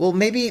word. Well,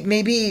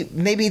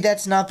 maybe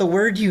that's not the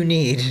word you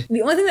need.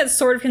 The only thing that's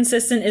sort of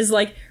consistent is,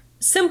 like,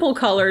 simple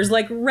colors,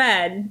 like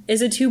red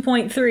is a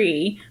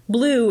 2.3,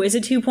 blue is a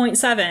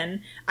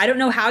 2.7. I don't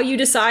know how you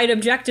decide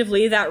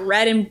objectively that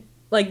red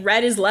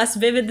is less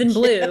vivid than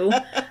blue.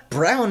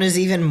 Brown is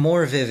even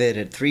more vivid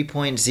at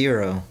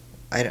 3.0.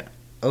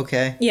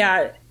 Okay.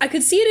 Yeah, I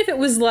could see it if it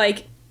was,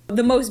 like,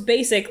 the most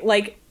basic,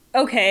 like,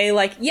 okay,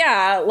 like,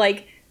 yeah,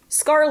 like,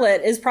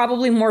 scarlet is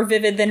probably more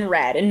vivid than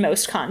red in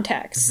most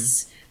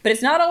contexts. But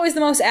it's not always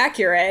the most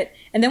accurate.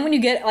 And then when you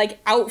get, like,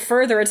 out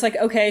further, it's like,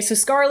 okay, so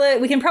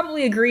scarlet, we can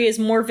probably agree is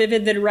more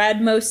vivid than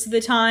red most of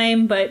the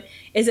time, but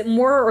is it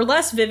more or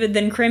less vivid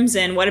than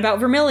crimson? What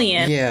about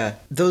vermilion? Yeah,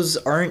 those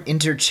aren't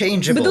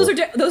interchangeable.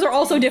 But those are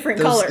also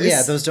different colors.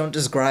 Yeah, those don't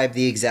describe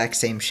the exact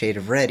same shade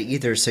of red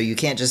either, so you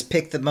can't just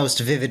pick the most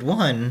vivid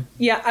one.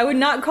 Yeah, I would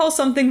not call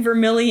something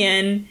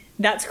vermilion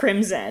that's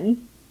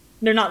crimson.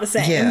 They're not the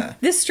same. Yeah.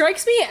 This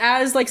strikes me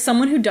as, like,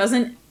 someone who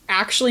doesn't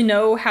actually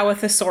know how a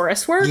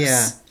thesaurus works.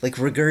 Yeah, like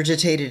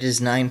regurgitated is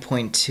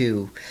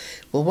 9.2.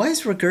 Well, why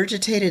is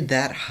regurgitated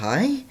that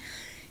high?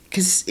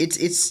 Because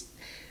it's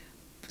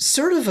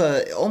sort of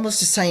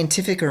almost a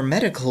scientific or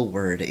medical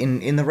word.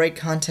 In the right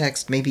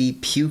context, maybe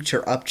puked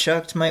or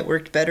upchucked might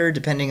work better,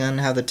 depending on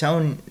how the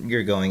tone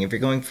you're going. If you're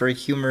going for a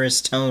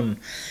humorous tone,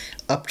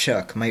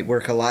 upchuck might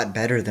work a lot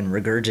better than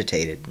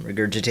regurgitated.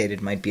 Regurgitated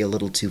might be a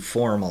little too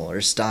formal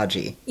or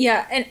stodgy.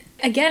 Yeah, and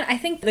again, I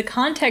think the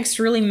context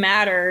really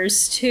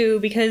matters, too,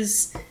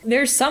 because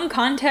there's some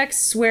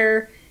contexts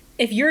where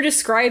if you're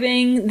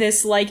describing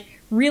this, like,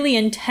 really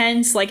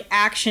intense, like,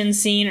 action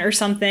scene or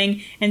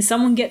something, and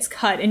someone gets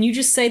cut, and you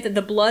just say that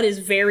the blood is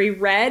very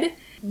red,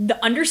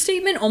 the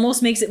understatement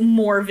almost makes it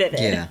more vivid.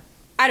 Yeah.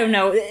 I don't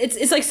know.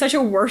 It's like, such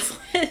a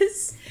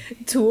worthless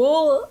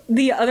tool.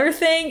 The other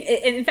thing,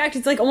 in fact,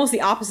 it's, like, almost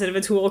the opposite of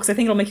a tool, because I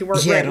think it'll make you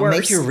work Yeah,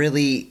 worse. it'll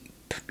make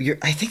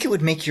I think it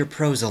would make your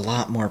prose a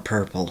lot more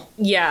purple.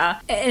 Yeah,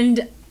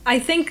 and I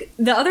think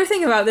the other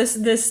thing about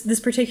this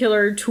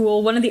particular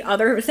tool, one of the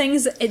other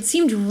things, it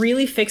seemed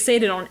really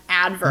fixated on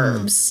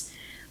adverbs.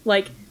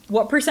 Like,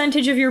 what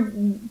percentage of your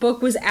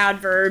book was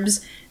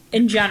adverbs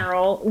in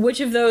general? Which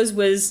of those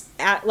was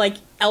like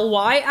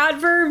ly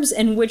adverbs,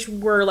 and which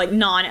were like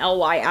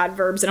non-ly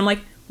adverbs? And I'm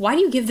like, why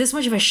do you give this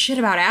much of a shit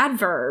about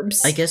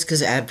adverbs? I guess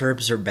because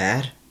adverbs are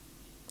bad.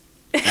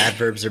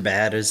 Adverbs are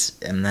bad,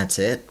 and that's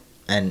it.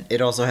 And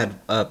it also had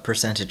a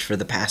percentage for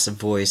the passive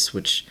voice,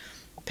 which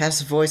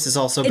passive voice is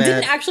also bad. It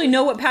didn't actually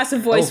know what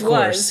passive voice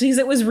was, because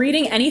it was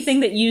reading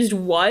anything that used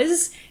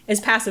was as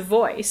passive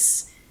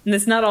voice. And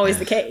that's not always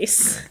the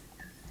case.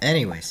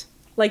 Anyways.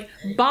 Like,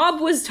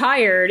 Bob was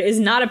tired is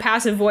not a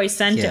passive voice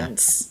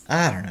sentence.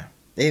 Yeah. I don't know.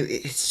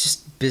 It's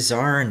just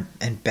bizarre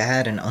and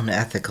bad and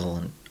unethical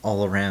and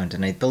all around.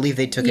 And I believe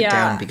they took it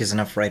down because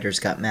enough writers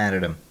got mad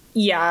at him.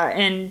 Yeah,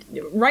 and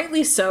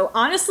rightly so.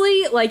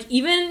 Honestly, like,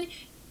 even...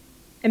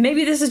 And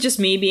maybe this is just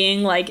me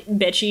being, like,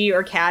 bitchy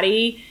or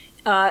catty.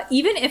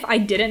 Even if I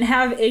didn't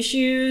have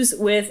issues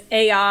with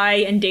AI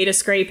and data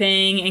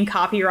scraping and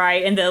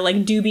copyright and the,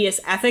 like, dubious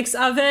ethics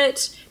of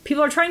it,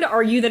 people are trying to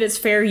argue that it's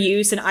fair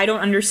use, and I don't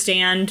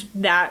understand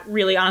that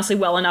really honestly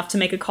well enough to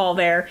make a call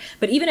there.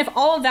 But even if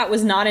all of that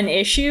was not an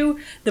issue,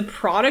 the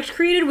product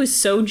created was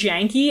so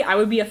janky, I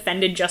would be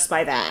offended just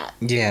by that.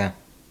 Yeah,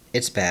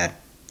 it's bad.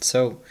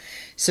 So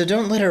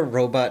don't let a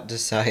robot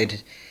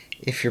decide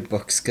if your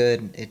book's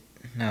good.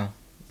 No.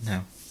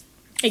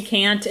 It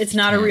can't. It's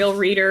not a real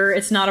reader.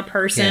 It's not a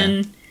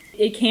person.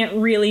 Yeah. It can't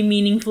really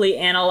meaningfully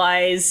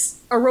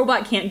analyze. A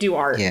robot can't do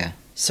art. Yeah.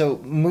 So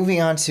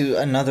moving on to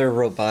another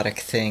robotic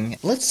thing,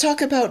 let's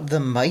talk about the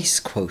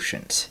mice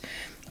quotient.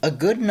 A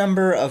good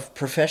number of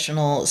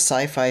professional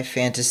sci-fi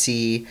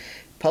fantasy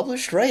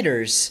published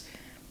writers,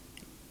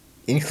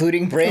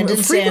 including Brandon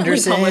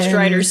Sanderson, published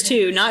writers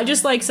too, not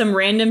just like some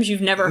randoms you've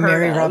never heard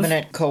Mary of.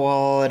 Robinette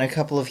Kowal, and a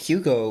couple of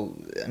Hugo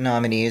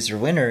nominees or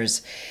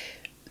winners,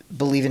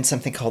 believe in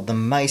something called the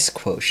mice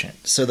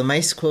quotient. So the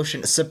mice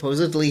quotient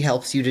supposedly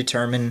helps you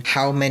determine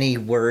how many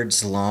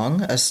words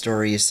long a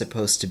story is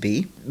supposed to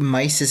be.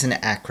 Mice is an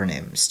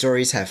acronym.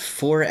 Stories have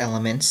 4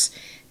 elements: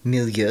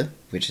 milieu,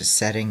 which is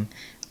setting,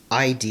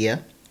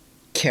 idea,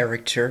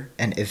 character,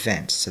 and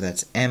event. So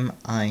that's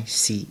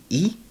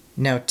M-I-C-E.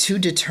 Now, to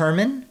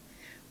determine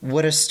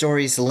what a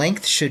story's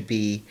length should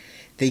be,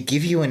 they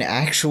give you an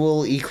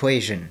actual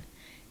equation.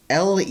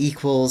 L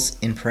equals,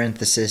 in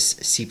parenthesis,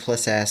 C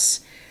plus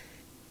S,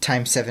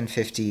 times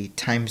 750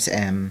 times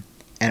m,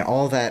 and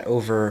all that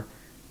over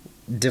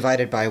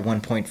divided by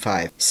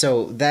 1.5.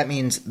 So that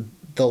means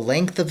the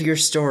length of your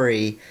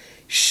story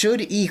should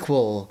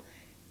equal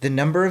the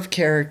number of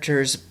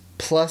characters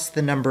plus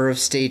the number of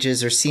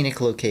stages or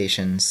scenic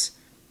locations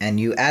and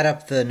you add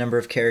up the number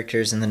of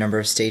characters and the number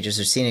of stages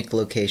or scenic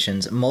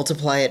locations,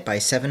 multiply it by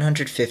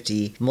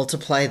 750,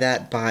 multiply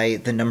that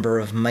by the number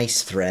of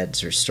mice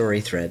threads or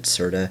story threads,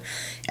 sorta,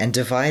 and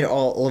divide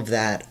all of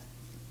that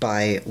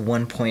by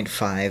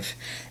 1.5,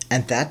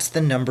 and that's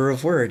the number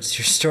of words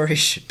your story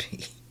should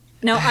be.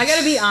 Now, I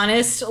gotta be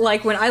honest,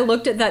 like, when I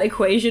looked at that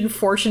equation,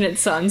 Fortunate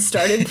Son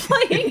started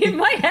playing in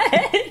my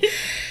head.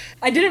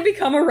 I didn't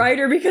become a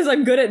writer because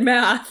I'm good at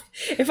math.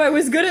 If I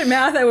was good at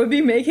math, I would be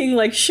making,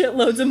 like,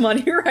 shitloads of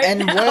money now.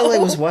 And while I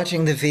was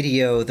watching the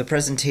video, the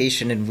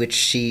presentation in which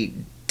she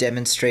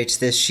demonstrates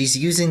this, she's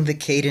using the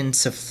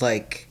cadence of,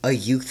 like, a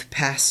youth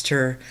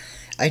pastor.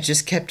 I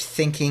just kept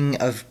thinking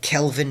of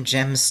Kelvin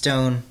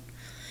Gemstone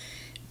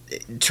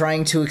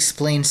trying to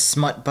explain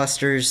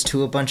Smutbusters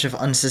to a bunch of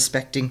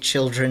unsuspecting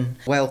children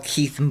while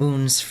Keith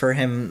moons for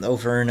him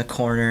over in a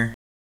corner.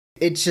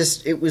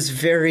 It was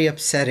very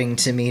upsetting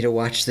to me to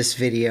watch this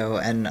video,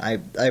 and I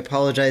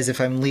apologize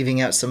if I'm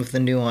leaving out some of the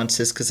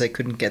nuances because I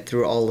couldn't get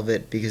through all of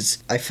it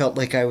because I felt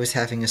like I was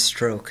having a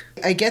stroke.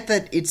 I get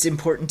that it's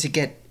important to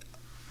get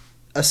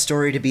a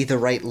story to be the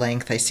right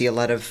length. I see a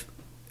lot of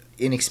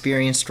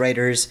inexperienced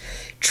writers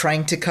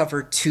trying to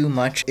cover too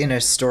much in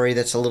a story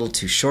that's a little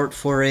too short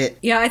for it.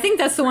 Yeah, I think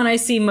that's the one I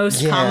see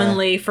most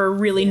commonly for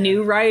really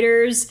new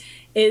writers,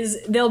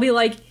 is they'll be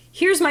like,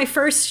 here's my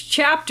first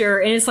chapter,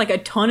 and it's like a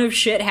ton of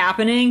shit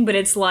happening, but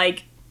it's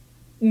like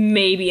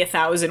maybe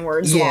 1,000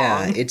 words long.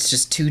 Yeah, it's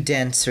just too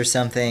dense or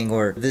something,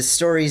 or the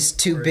story's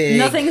too big.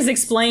 Nothing's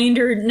explained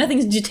or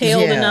nothing's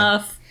detailed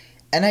enough.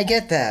 And I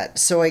get that.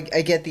 So I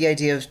get the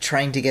idea of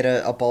trying to get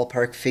a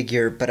ballpark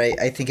figure, but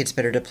I think it's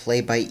better to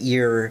play by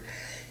ear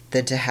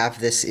than to have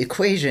this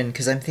equation,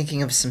 because I'm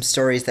thinking of some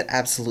stories that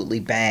absolutely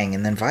bang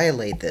and then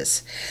violate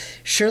this.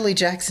 Shirley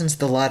Jackson's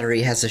The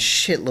Lottery has a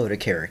shitload of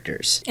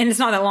characters. And it's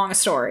not that long a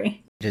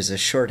story. It is a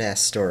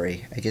short-ass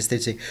story. I guess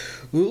they'd say,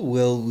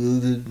 well,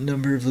 the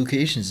number of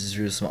locations is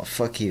real small.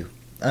 Fuck you.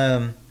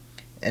 And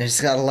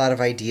it's got a lot of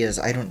ideas.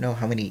 I don't know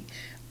how many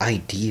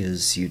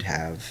ideas you'd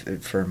have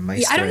for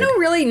Mice I don't know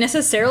really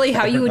necessarily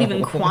how you would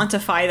even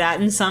quantify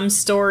that in some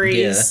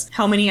stories,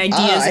 how many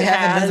ideas I it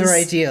have has. another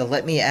idea.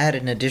 Let me add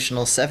an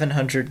additional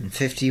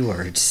 750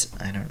 words.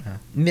 I don't know.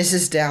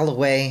 Mrs.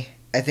 Dalloway,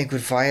 I think,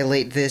 would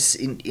violate this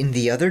in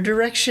the other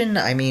direction.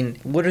 I mean,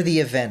 what are the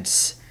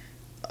events?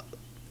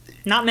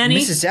 Not many.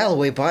 Mrs.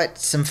 Dalloway bought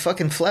some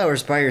fucking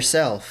flowers by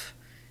herself.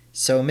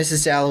 So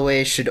Mrs.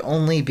 Dalloway should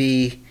only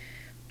be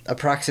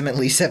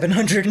approximately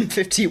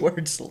 750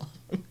 words long.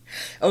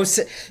 Oh,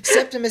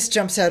 Septimus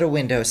jumps out a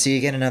window, so you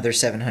get another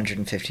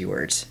 750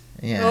 words.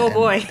 Yeah. Oh,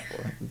 boy.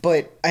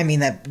 But, I mean,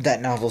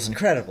 that novel's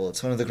incredible.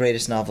 It's one of the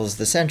greatest novels of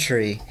the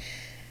century.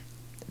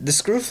 The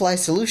Screwfly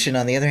Solution,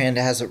 on the other hand,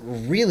 has a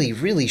really,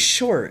 really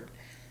short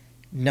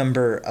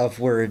number of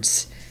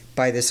words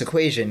by this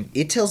equation.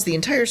 It tells the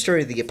entire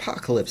story of the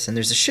apocalypse, and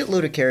there's a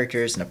shitload of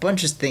characters, and a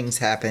bunch of things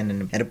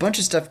happen, and a bunch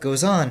of stuff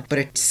goes on, but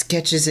it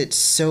sketches it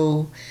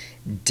so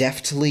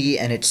deftly,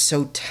 and it's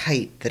so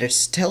tight that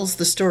it tells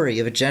the story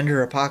of a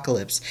gender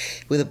apocalypse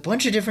with a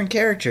bunch of different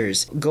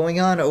characters going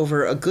on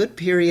over a good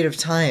period of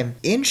time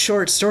in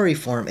short story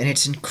form, and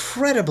it's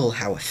incredible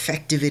how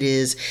effective it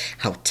is,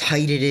 how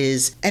tight it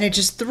is, and it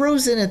just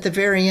throws in at the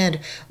very end,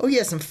 oh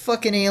yeah, some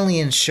fucking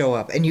aliens show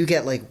up, and you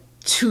get like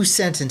 2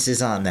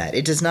 sentences on that.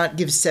 It does not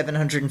give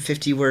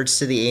 750 words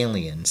to the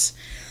aliens.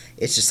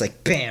 It's just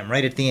like, bam,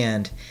 right at the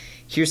end,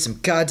 here's some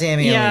goddamn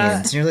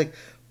aliens, and you're like,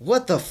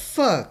 what the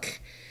fuck?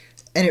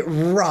 And it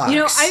rocks. You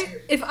know,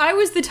 if I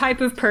was the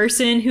type of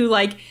person who,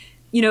 like,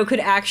 you know, could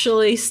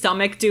actually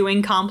stomach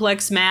doing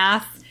complex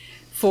math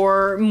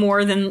for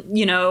more than,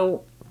 you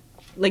know,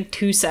 like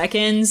 2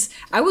 seconds,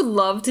 I would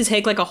love to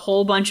take, like, a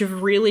whole bunch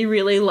of really,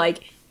 really, like,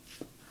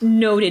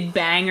 noted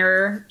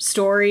banger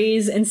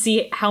stories and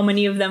see how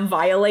many of them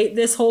violate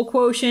this whole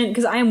quotient,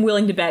 because I am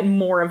willing to bet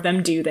more of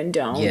them do than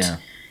don't. Yeah.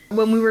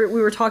 When we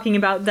were talking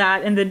about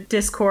that in the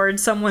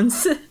Discord, someone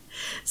said,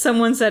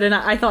 and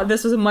I thought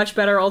this was a much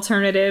better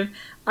alternative,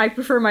 I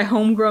prefer my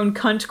homegrown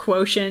cunt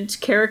quotient: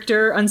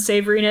 character,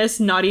 unsavoriness,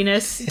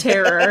 naughtiness,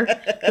 terror.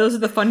 Those are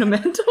the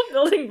fundamental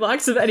building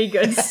blocks of any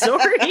good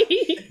story.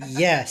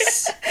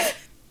 Yes.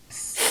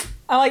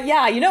 I'm like,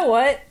 yeah, you know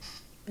what?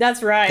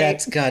 That's right.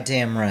 That's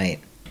goddamn right.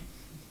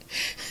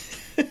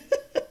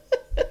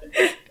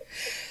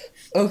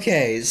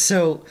 Okay,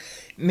 so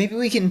maybe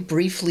we can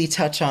briefly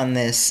touch on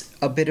this.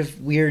 A bit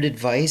of weird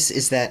advice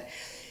is that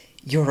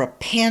you're a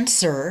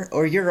pantser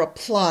or you're a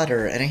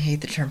plotter. And I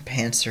hate the term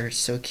pantser, it's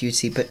so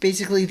cutesy. But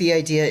basically the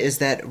idea is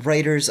that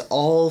writers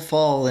all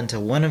fall into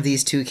one of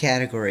these 2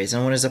 categories.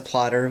 And one is a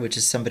plotter, which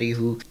is somebody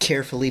who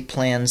carefully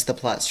plans the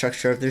plot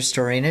structure of their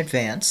story in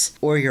advance.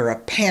 Or you're a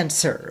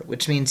pantser,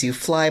 which means you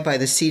fly by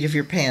the seat of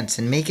your pants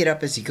and make it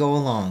up as you go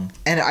along.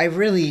 And I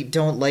really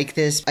don't like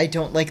this. I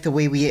don't like the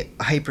way we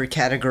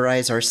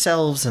hyper-categorize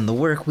ourselves and the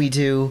work we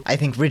do. I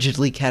think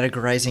rigidly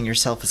categorizing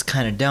yourself is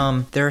kind of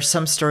dumb. There are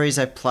some stories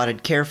I've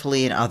plotted carefully,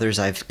 and others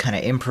I've kind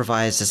of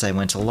improvised as I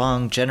went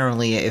along.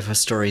 Generally, if a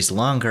story's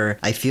longer,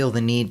 I feel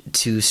the need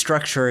to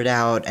structure it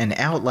out and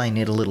outline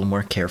it a little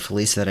more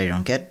carefully so that I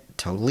don't get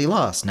totally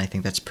lost, and I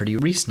think that's pretty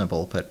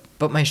reasonable.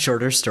 But my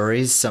shorter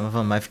stories, some of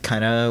them I've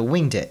kind of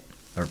winged it,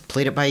 or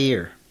played it by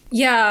ear.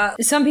 Yeah,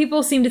 some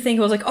people seem to think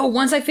it was like, oh,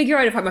 once I figure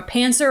out if I'm a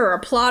pantser or a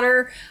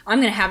plotter, I'm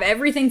going to have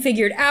everything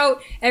figured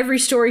out. Every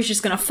story's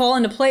just going to fall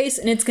into place,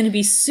 and it's going to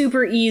be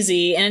super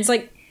easy. And it's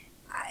like,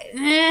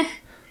 I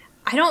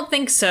don't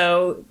think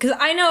so. Because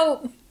I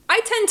know I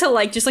tend to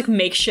like just like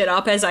make shit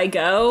up as I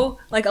go.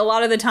 Like a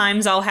lot of the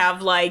times I'll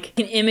have like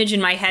an image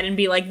in my head and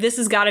be like, this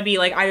has got to be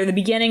like either the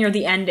beginning or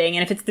the ending.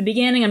 And if it's the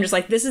beginning, I'm just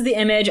like, this is the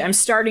image. I'm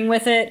starting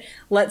with it.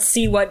 Let's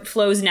see what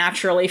flows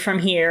naturally from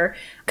here.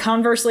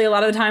 Conversely, a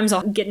lot of the times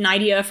I'll get an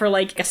idea for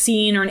like a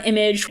scene or an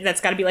image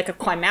that's got to be like a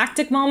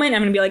climactic moment.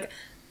 I'm going to be like,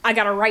 I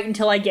got to write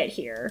until I get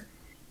here.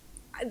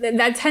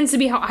 That tends to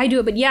be how I do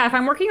it. But yeah, if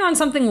I'm working on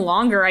something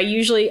longer, I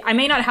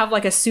may not have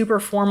like a super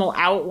formal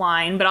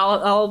outline, but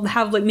I'll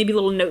have like maybe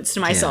little notes to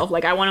myself. Yeah.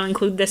 Like I want to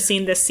include this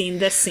scene, this scene,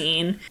 this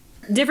scene.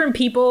 Different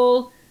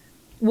people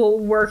will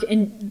work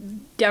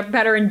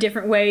better in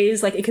different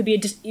ways. Like it could be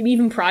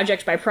even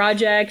project by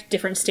project,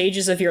 different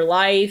stages of your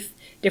life,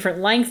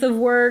 different length of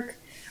work.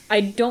 I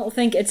don't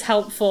think it's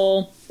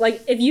helpful.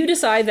 Like if you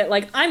decide that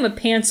like I'm a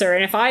pantser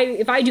and if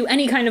I do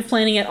any kind of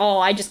planning at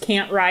all, I just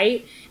can't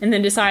write, and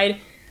then decide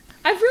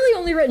I've really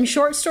only written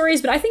short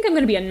stories, but I think I'm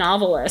going to be a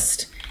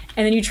novelist.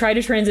 And then you try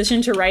to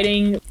transition to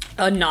writing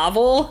a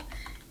novel,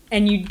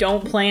 and you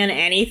don't plan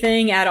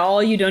anything at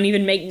all. You don't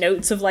even make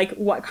notes of, like,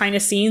 what kind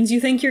of scenes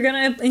you think you're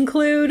going to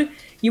include.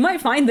 You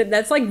might find that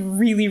that's, like,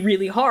 really,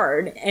 really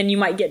hard, and you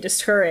might get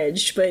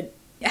discouraged. But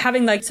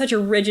having, like, such a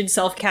rigid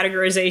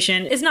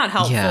self-categorization is not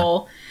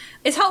helpful. Yeah.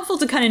 It's helpful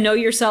to kind of know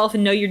yourself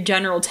and know your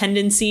general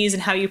tendencies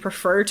and how you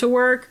prefer to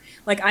work.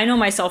 Like, I know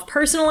myself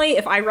personally,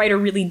 if I write a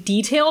really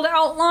detailed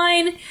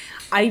outline,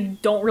 I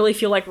don't really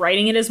feel like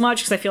writing it as much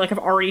because I feel like I've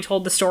already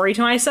told the story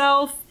to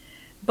myself.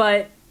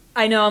 But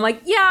I know I'm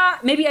like, yeah,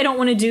 maybe I don't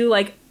want to do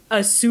like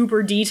a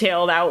super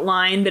detailed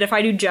outline, but if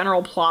I do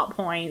general plot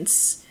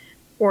points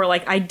or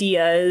like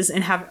ideas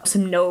and have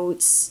some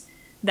notes,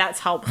 that's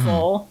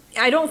helpful.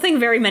 I don't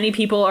think very many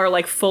people are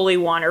like fully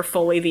one or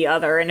fully the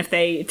other, and if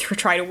they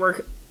try to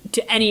work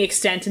to any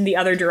extent in the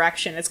other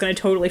direction, it's going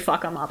to totally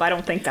fuck them up. I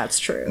don't think that's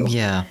true.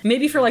 Yeah.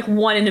 Maybe for like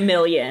 1 in a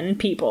million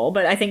people,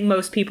 but I think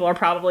most people are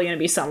probably going to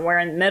be somewhere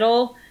in the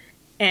middle,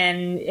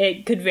 and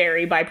it could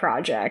vary by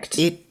project.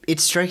 It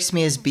strikes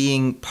me as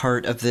being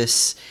part of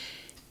this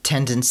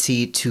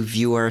tendency to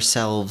view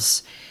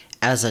ourselves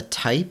as a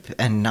type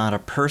and not a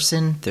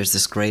person. There's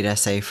this great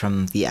essay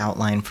from The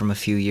Outline from a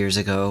few years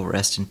ago,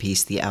 rest in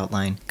peace, The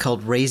Outline,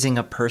 called Raising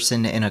a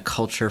Person in a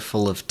Culture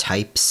Full of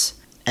Types.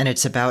 And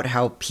it's about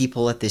how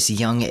people at this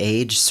young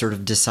age sort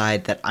of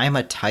decide that I'm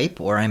a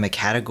type or I'm a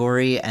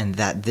category, and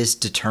that this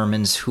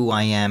determines who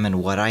I am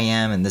and what I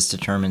am, and this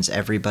determines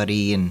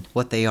everybody and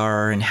what they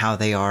are and how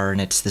they are. And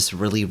it's this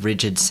really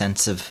rigid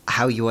sense of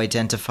how you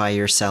identify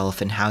yourself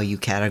and how you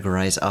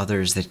categorize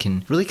others that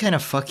can really kind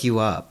of fuck you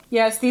up.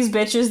 Yeah, it's these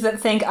bitches that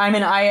think I'm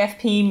an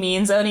IFP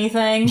means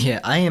anything.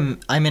 Yeah, I'm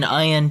an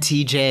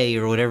INTJ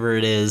or whatever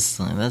it is.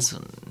 That's.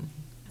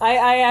 I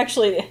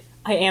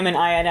am an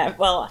INF.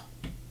 Well,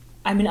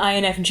 I'm an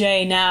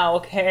INFJ now,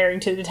 comparing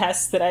to the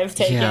tests that I've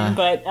taken,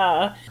 but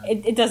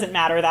it doesn't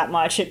matter that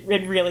much. It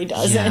really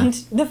doesn't.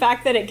 Yeah. The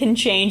fact that it can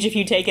change if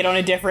you take it on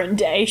a different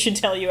day should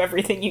tell you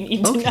everything you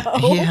need to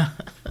know. Yeah.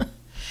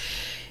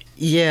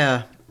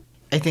 Yeah.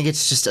 I think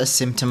it's just a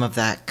symptom of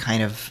that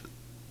kind of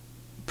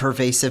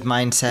pervasive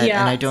mindset,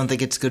 and I don't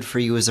think it's good for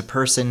you as a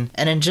person.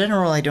 And in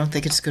general, I don't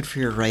think it's good for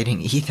your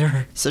writing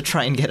either. So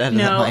try and get out of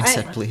that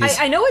mindset, please.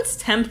 I know it's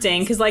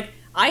tempting, because, like,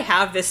 I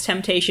have this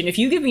temptation. If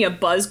you give me a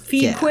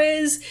BuzzFeed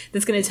quiz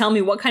that's going to tell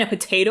me what kind of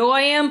potato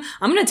I am,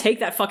 I'm going to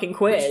take that fucking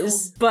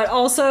quiz. But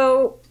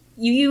also,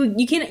 you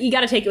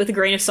got to take it with a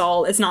grain of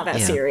salt. It's not that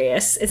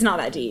serious. It's not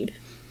that deep.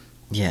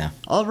 Yeah.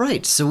 All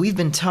right. So we've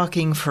been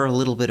talking for a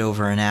little bit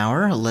over an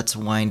hour. Let's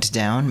wind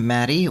down.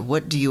 Maddie,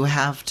 what do you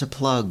have to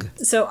plug?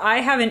 So I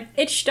have an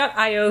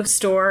itch.io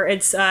store.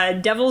 It's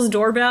Devil's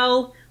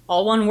Doorbell,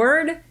 all one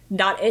word,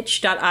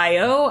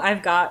 .itch.io.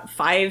 I've got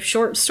 5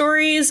 short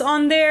stories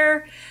on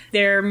there.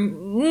 They're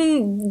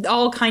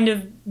all kind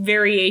of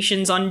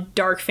variations on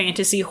dark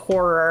fantasy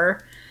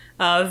horror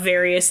of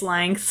various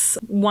lengths.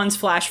 One's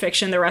flash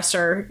fiction, the rest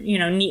are,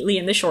 neatly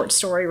in the short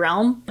story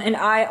realm. And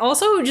I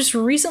also just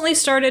recently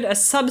started a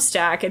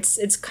Substack.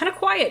 It's kind of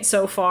quiet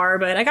so far,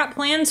 but I got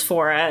plans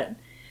for it.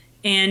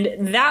 And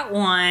that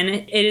one,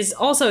 it is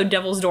also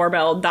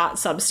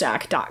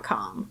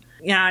devilsdoorbell.substack.com.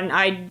 And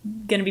I'm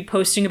going to be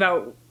posting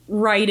about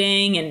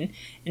writing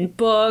and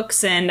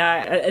books, and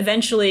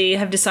eventually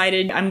have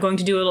decided I'm going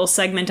to do a little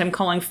segment I'm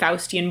calling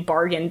Faustian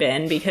Bargain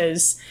Bin,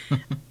 because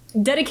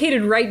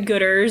dedicated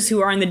right-gooders who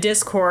are in the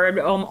Discord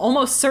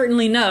almost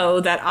certainly know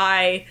that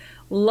I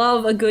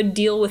love a good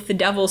deal with the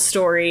devil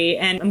story,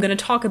 and I'm going to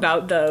talk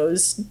about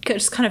those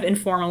just kind of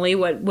informally,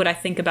 what I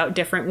think about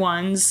different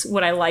ones,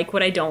 what I like,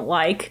 what I don't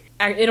like.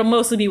 It'll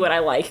mostly be what I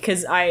like,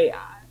 because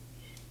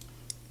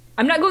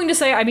I'm not going to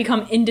say I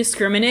become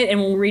indiscriminate and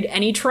will read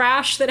any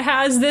trash that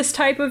has this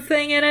type of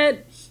thing in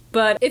it,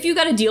 But if you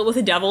got to deal with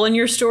a devil in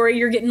your story,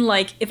 you're getting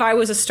like, if I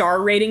was a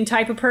star rating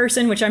type of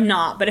person, which I'm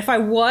not, but if I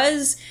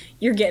was,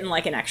 you're getting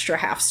like an extra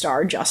half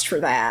star just for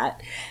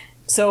that.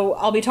 So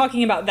I'll be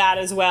talking about that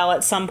as well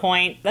at some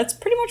point. That's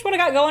pretty much what I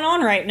got going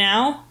on right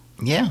now.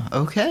 Yeah,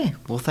 okay.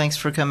 Well, thanks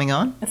for coming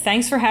on.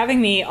 Thanks for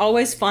having me.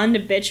 Always fun to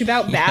bitch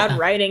about bad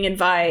writing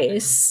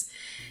advice.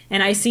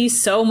 And I see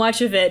so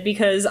much of it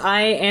because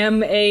I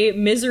am a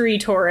misery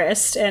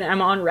tourist and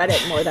I'm on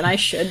Reddit more than I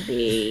should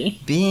be.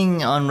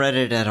 Being on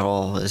Reddit at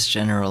all is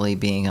generally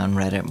being on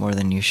Reddit more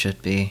than you should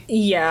be.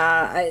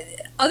 Yeah.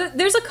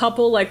 There's a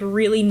couple like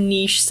really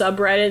niche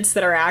subreddits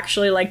that are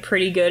actually like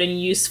pretty good and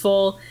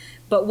useful.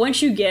 But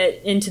once you get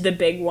into the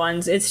big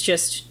ones, it's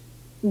just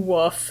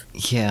woof.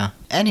 Yeah.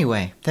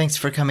 Anyway, thanks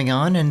for coming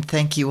on, and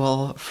thank you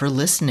all for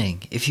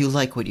listening. If you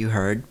like what you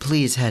heard,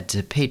 please head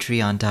to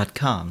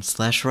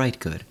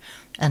patreon.com/writegood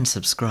and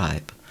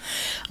subscribe.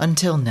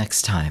 Until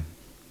next time,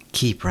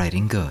 keep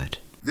writing good.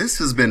 This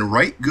has been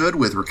Write Good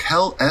with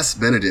Raquel S.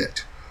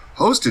 Benedict,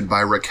 hosted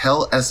by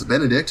Raquel S.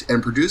 Benedict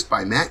and produced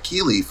by Matt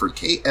Keeley for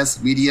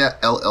KS Media,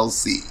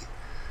 LLC.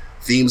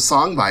 Theme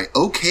song by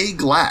OK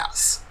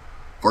Glass.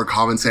 For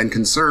comments and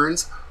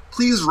concerns,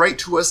 please write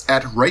to us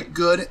at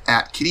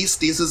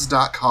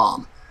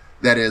writegood@kittysneezes.com.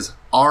 That is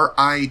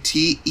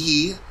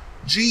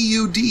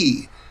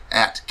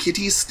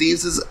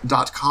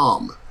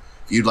RITEGUD@kittysneezes.com.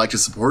 If you'd like to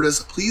support us,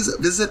 please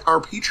visit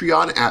our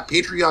Patreon at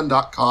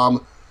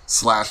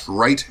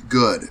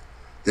patreon.com/writegood.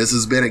 This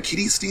has been a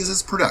Kitty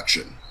Sneezes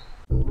production.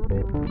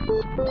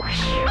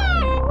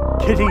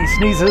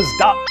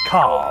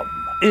 kittysneezes.com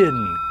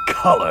in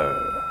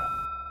color.